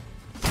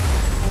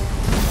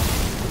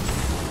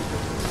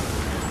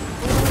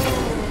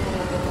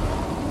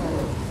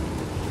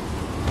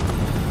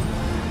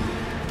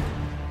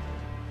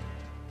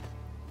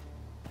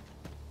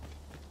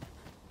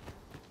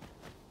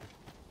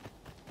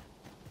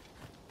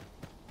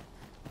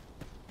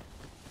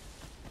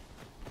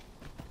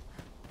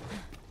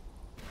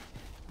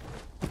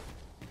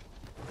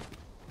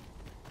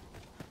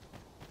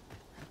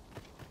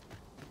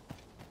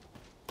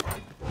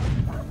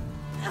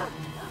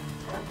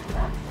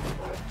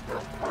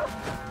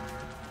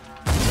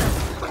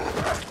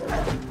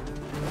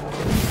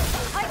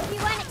 Hope you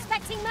weren't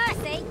expecting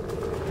mercy.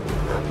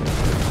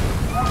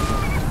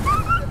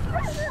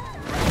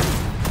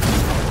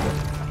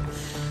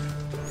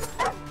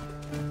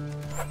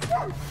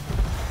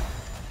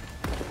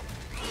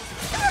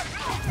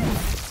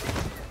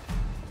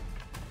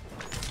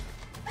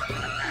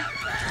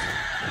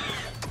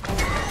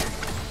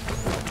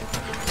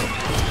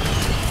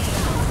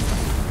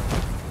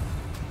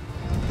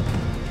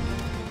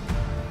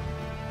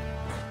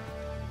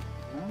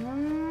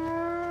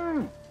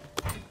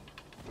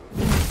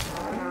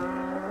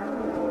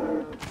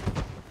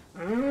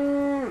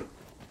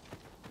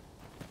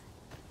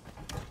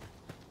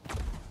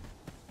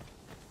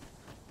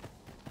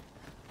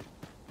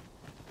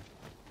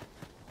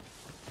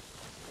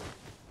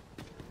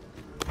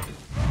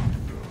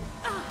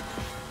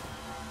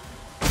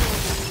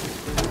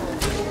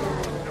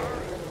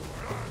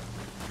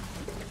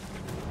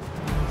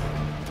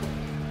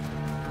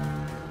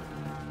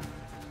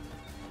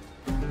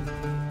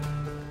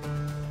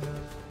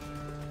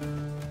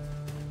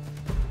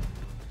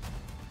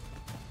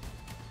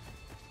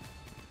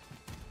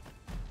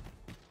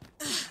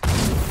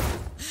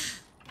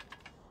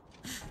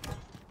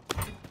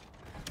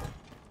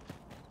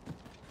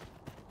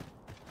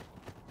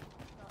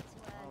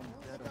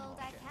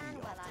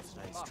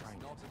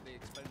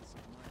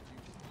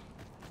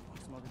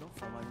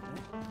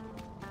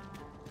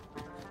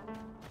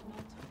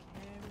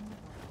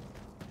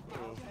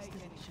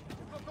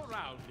 Look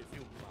around if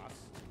you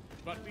must,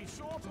 but be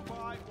sure to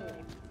buy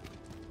all.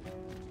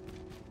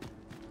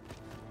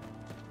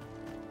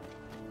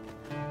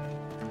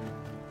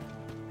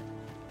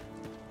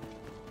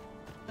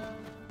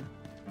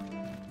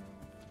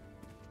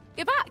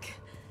 You're back.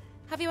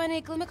 Have you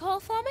any glimmer call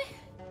for me?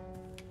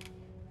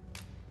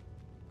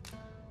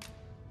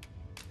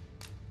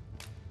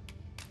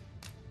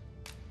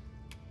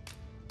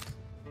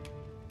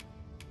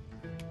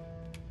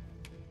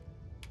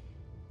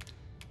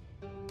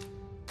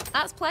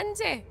 That's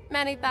plenty.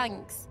 Many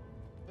thanks.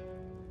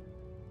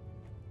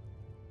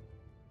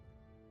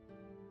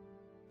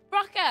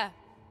 Brocker,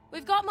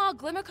 we've got more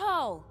glimmer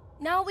coal.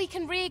 Now we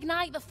can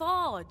reignite the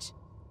forge.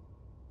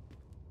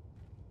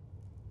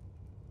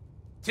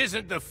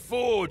 'Tisn't the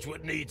forge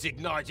what needs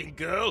igniting,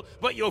 girl,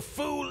 but your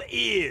fool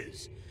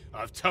ears.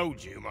 I've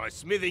told you my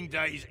smithing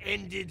days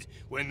ended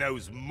when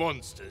those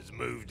monsters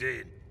moved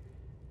in.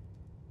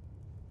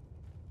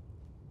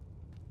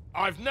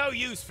 I've no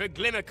use for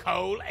glimmer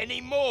coal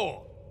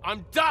anymore.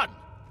 I'm done,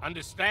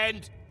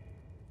 understand?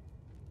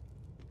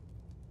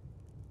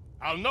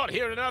 I'll not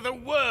hear another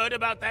word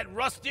about that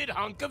rusted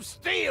hunk of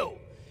steel.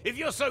 If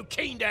you're so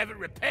keen to have it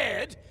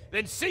repaired,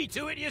 then see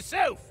to it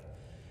yourself.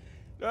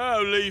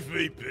 Now leave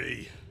me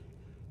be.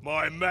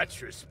 My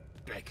mattress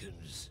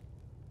beckons.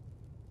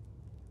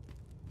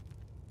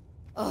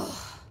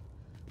 Oh,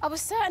 I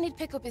was certain he'd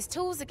pick up his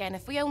tools again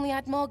if we only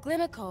had more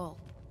glimmer coal.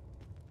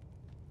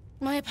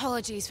 My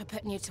apologies for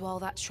putting you to all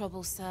that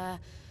trouble, sir,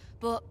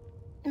 but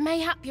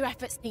mayhap your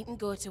efforts needn't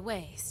go to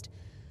waste.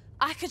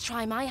 I could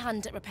try my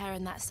hand at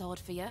repairing that sword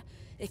for you,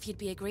 if you'd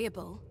be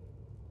agreeable.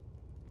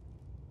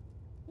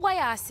 Way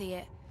I see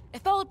it,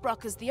 if old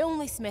Brocker's the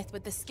only smith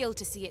with the skill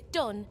to see it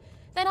done,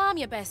 then I'm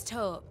your best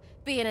hope,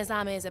 being as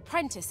I'm his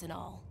apprentice and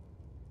all.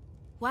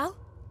 Well,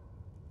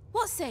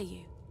 what say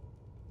you?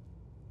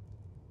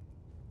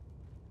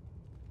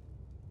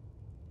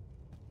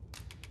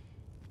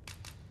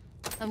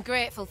 I'm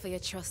grateful for your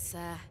trust,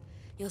 sir.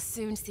 You'll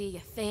soon see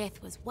your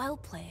faith was well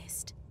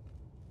placed.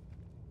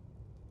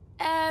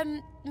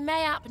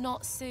 Mayhap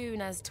not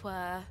soon as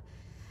 'twere.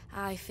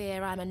 I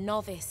fear I'm a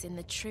novice in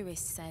the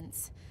truest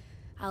sense.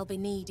 I'll be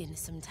needing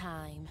some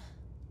time.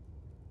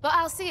 But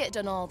I'll see it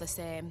done all the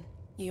same.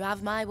 You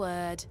have my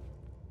word.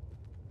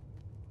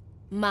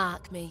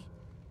 Mark me,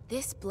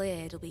 this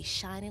blade will be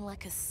shining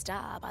like a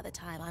star by the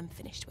time I'm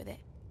finished with it.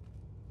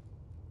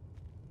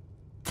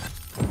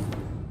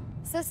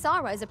 Sir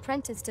Sarah is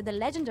apprenticed to the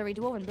legendary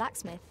dwarven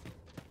blacksmith.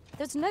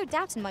 There's no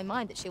doubt in my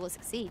mind that she will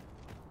succeed.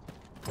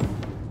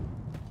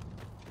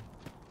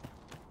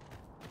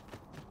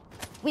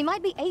 We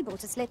might be able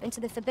to slip into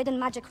the Forbidden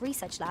Magic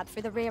Research Lab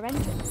through the rear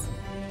entrance.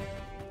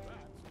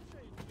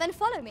 Then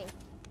follow me.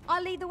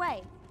 I'll lead the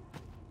way.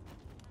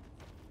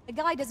 The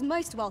guide is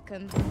most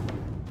welcome.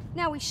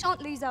 Now we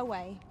shan't lose our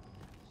way.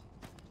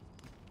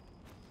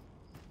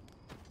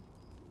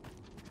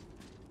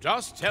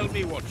 Just tell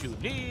me what you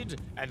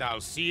need, and I'll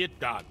see it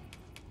done.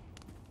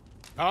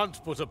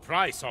 Can't put a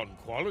price on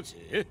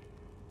quality.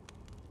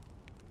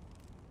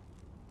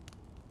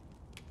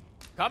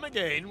 Come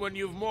again when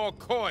you've more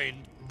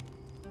coin.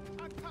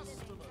 A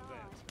customer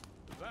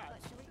then.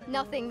 That's...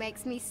 Nothing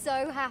makes me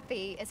so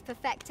happy as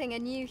perfecting a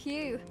new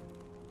hue.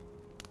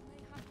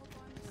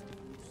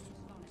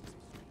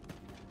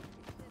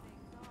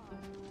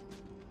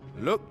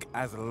 Look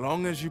as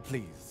long as you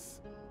please.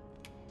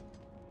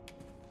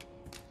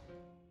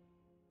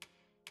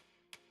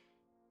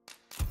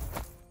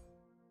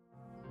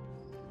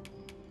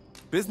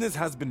 Business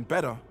has been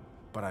better,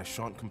 but I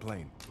shan't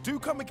complain. Do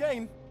come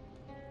again.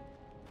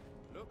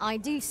 I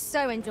do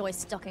so enjoy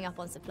stocking up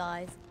on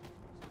supplies.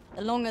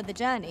 The longer the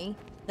journey,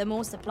 the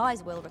more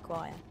supplies we'll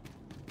require.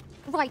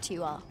 Right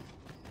you are.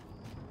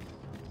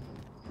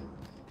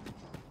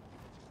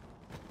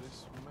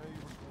 This may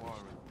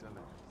require a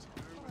delicate...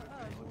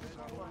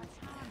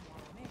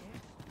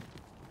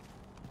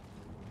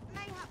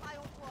 Mayhap I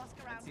ought to ask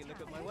around. See, look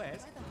at my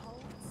wares.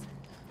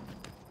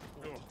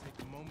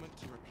 Take a moment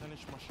to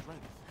replenish my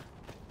strength.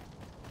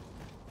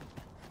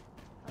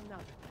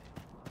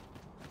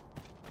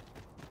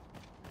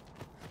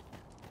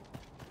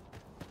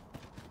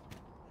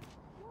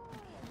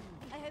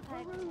 I hope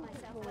I put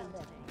myself well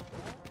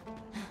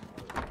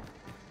today.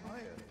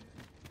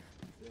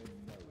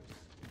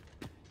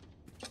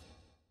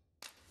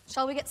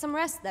 Shall we get some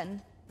rest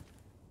then?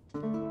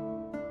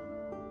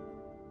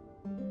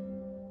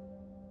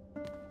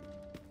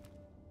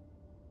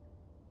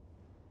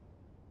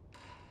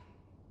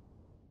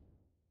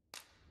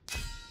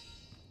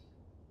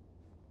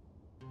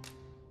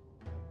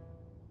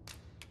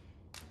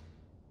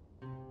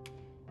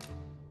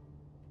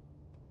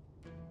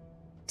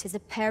 "'Tis a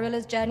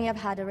perilous journey I've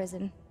had,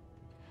 Arisen.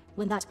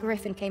 When that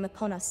griffin came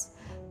upon us,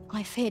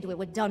 I feared we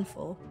were done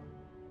for.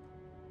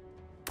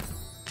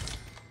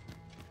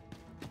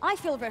 I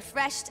feel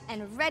refreshed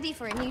and ready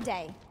for a new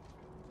day.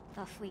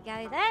 Off we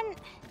go then.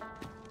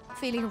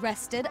 Feeling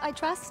rested, I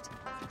trust?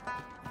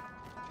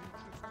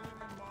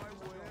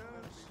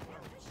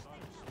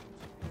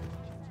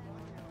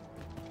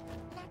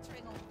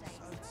 Nattering all day.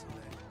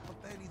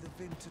 I've barely the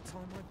vim to tie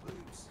my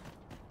boots.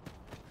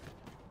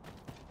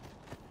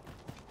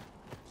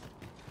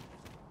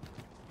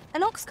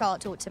 An ox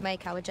cart ought to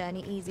make our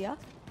journey easier.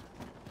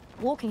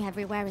 Walking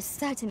everywhere is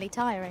certainly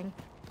tiring.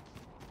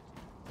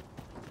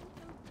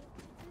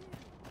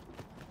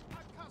 A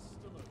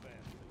customer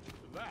then.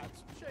 That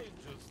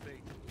changes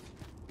things.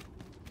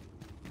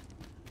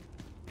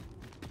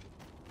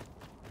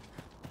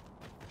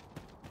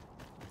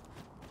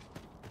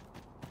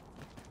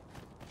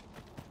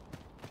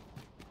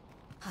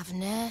 I've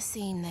never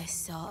seen this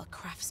sort of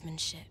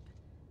craftsmanship.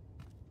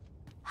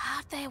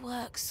 How'd they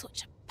work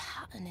such a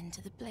pattern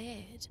into the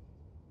blade?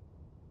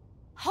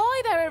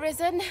 Hi there,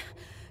 Arisen.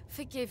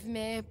 Forgive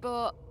me,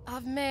 but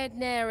I've made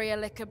nary a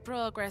lick of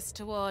progress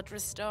toward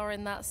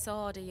restoring that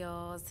sword of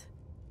yours.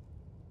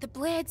 The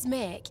blade's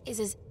make is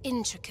as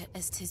intricate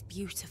as 'tis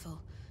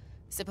beautiful.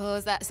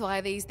 Suppose that's why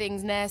these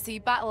things ne'er see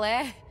battle,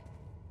 eh?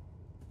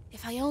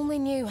 If I only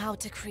knew how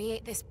to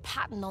create this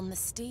pattern on the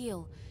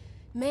steel,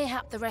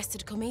 mayhap the rest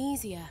had come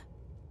easier.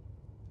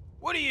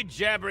 What are you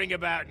jabbering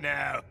about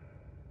now?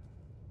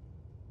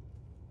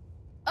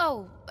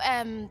 Oh,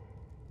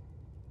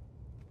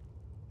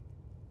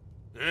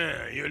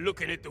 You're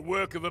looking at the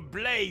work of a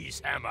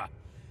blaze hammer.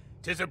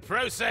 'Tis a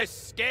process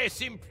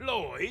scarce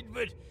employed,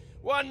 but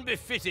one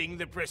befitting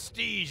the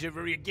prestige of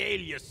a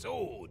regalia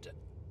sword.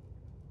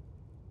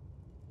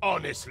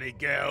 Honestly,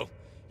 girl,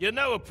 you're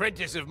no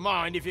apprentice of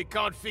mine if you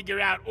can't figure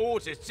out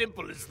aught as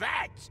simple as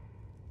that.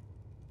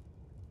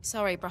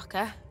 Sorry,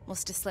 Brocker.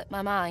 Must have slipped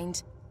my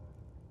mind.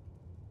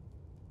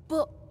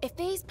 But if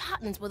these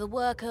patterns were the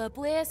work of a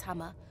blaze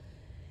hammer,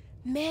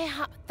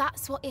 mayhap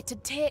that's what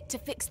it'd take to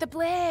fix the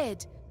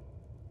blade.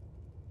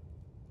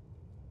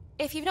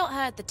 If you've not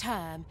heard the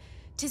term,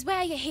 'tis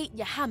where you heat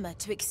your hammer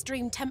to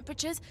extreme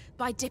temperatures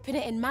by dipping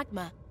it in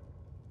magma.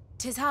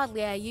 'Tis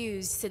hardly e'er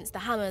used since the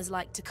hammers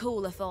like to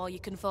cool afore you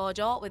can forge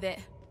aught with it.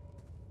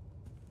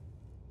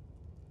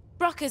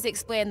 Brocker's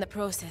explained the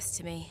process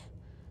to me,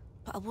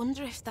 but I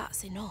wonder if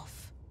that's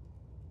enough.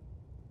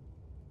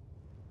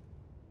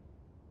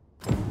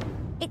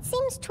 It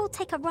seems 'twill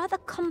take a rather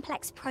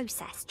complex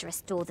process to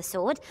restore the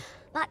sword,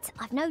 but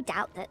I've no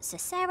doubt that Sir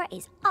Sarah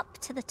is up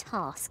to the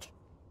task.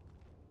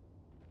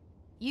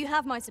 You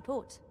have my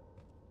support.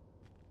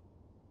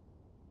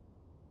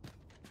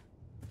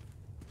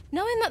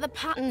 Knowing that the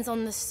patterns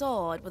on the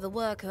sword were the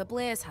work of a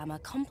blaze hammer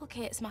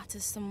complicates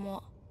matters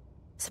somewhat.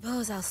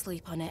 Suppose I'll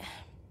sleep on it.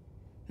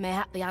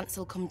 Mayhap the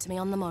answer'll come to me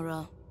on the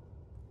morrow.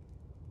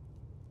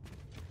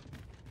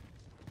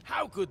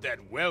 How could that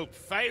whelp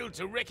fail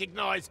to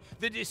recognize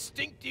the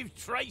distinctive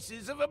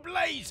traces of a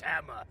blaze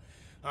hammer?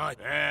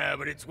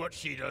 But it's what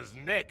she does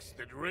next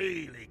that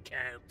really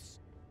counts.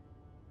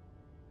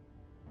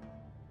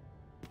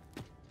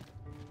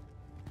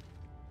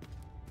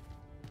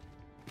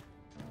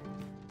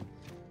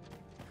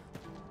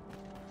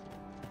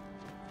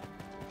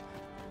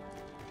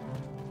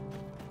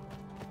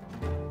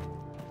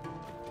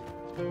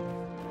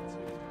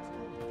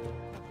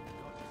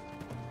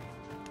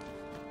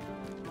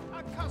 A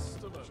a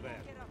customer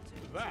then.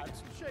 That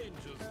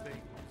changes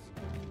things.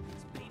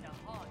 It's been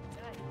a hard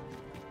day.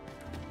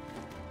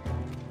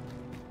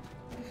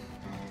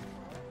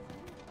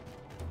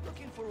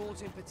 Looking for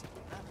aught in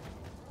particular?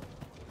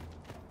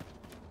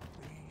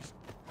 These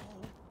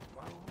old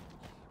bones.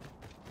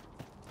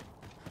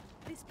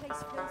 This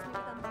place fills me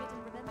with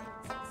unbidden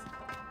remembrances.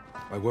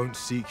 I won't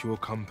seek your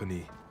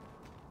company,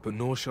 but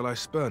nor shall I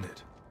spurn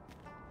it.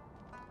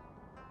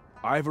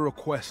 I have a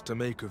request to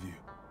make of you.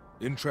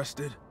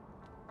 Interested?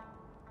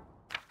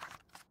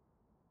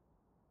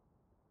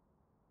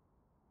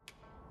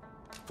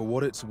 For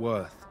what it's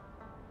worth,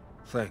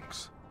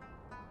 thanks.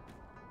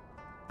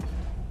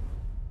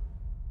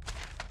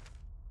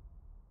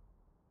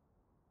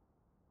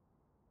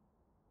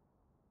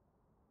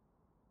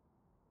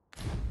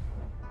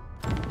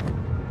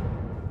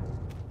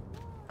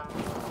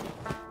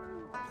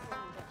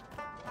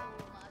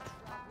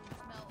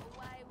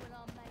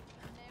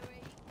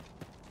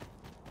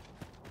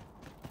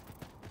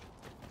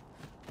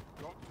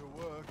 Got to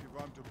work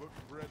if I'm to put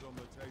bread on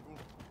the table.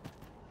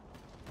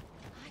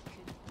 I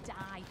could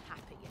die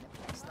happy in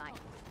a place like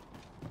this.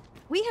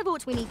 We have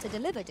aught we need to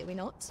deliver, do we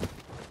not?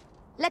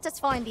 Let us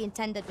find the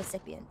intended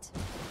recipient.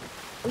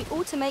 We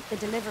ought to make the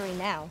delivery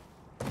now,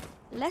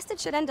 lest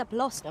it should end up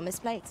lost or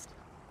misplaced.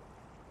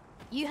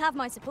 You have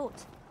my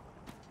support.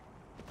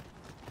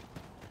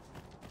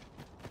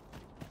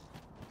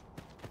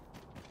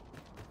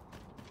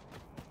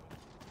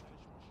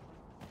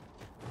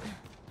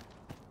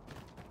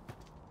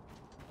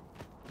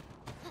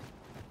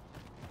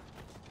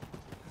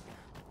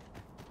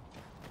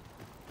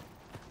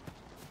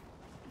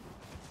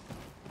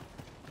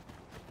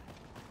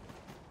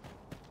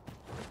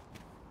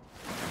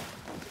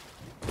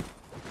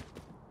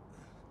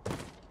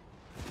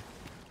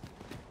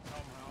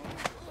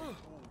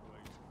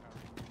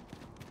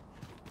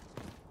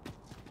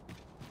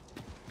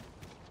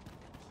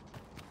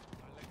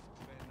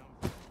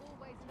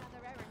 Always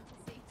another errand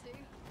to see to.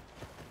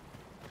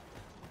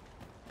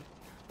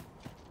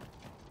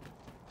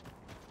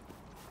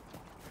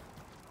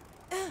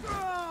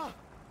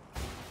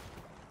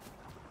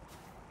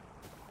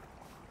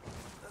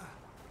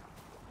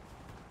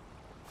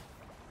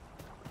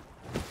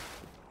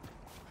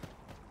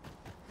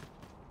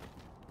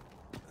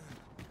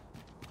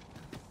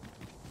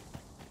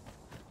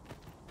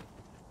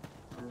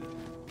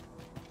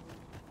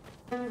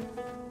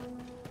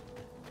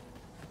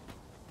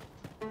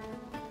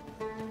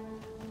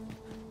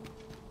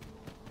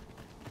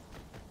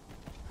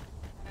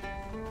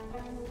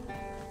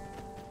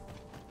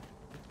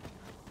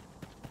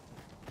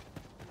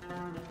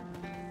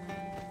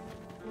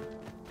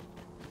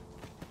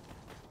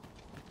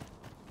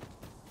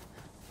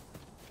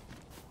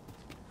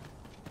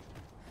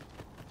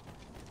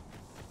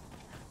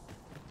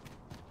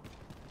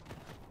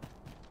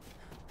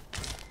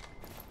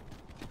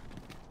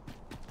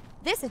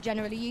 This is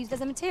generally used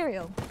as a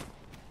material.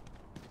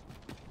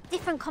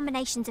 Different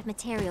combinations of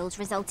materials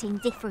result in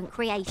different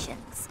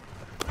creations.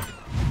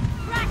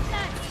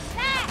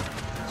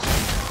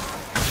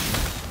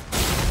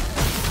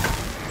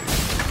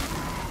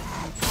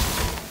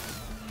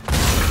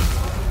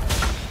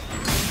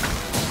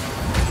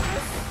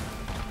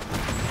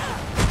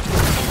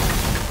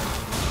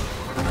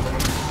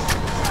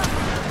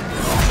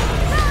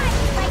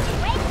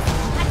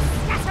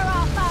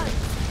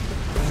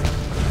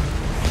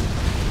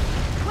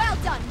 Well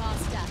done,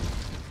 Master.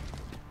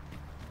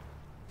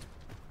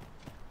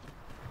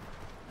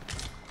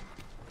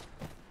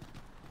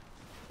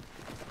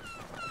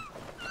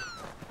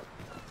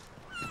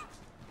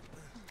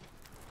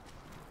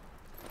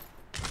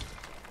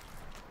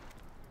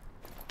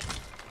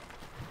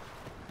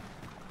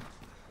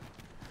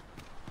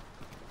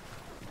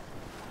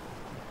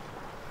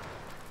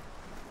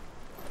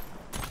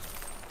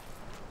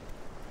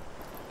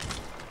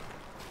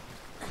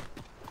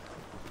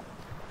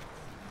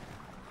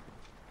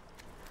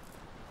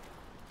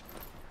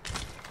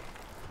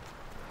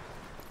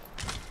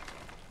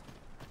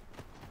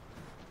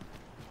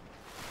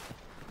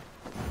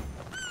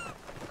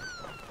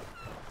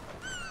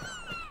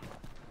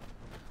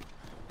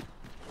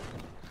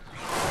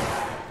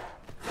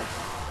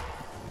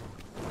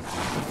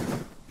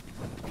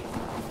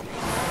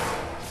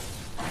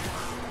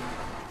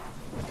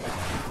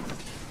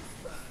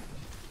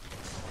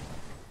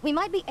 We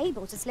might be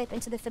able to slip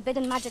into the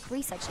Forbidden Magic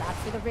Research Lab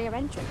through the rear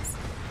entrance.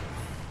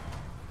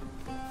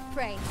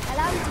 Pray,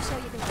 allow me to show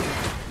you the way.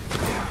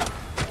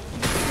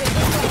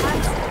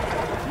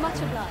 Much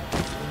obliged.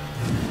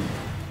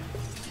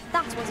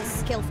 That was a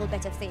skillful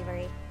bit of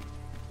thievery.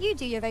 You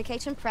do your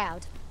vocation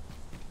proud.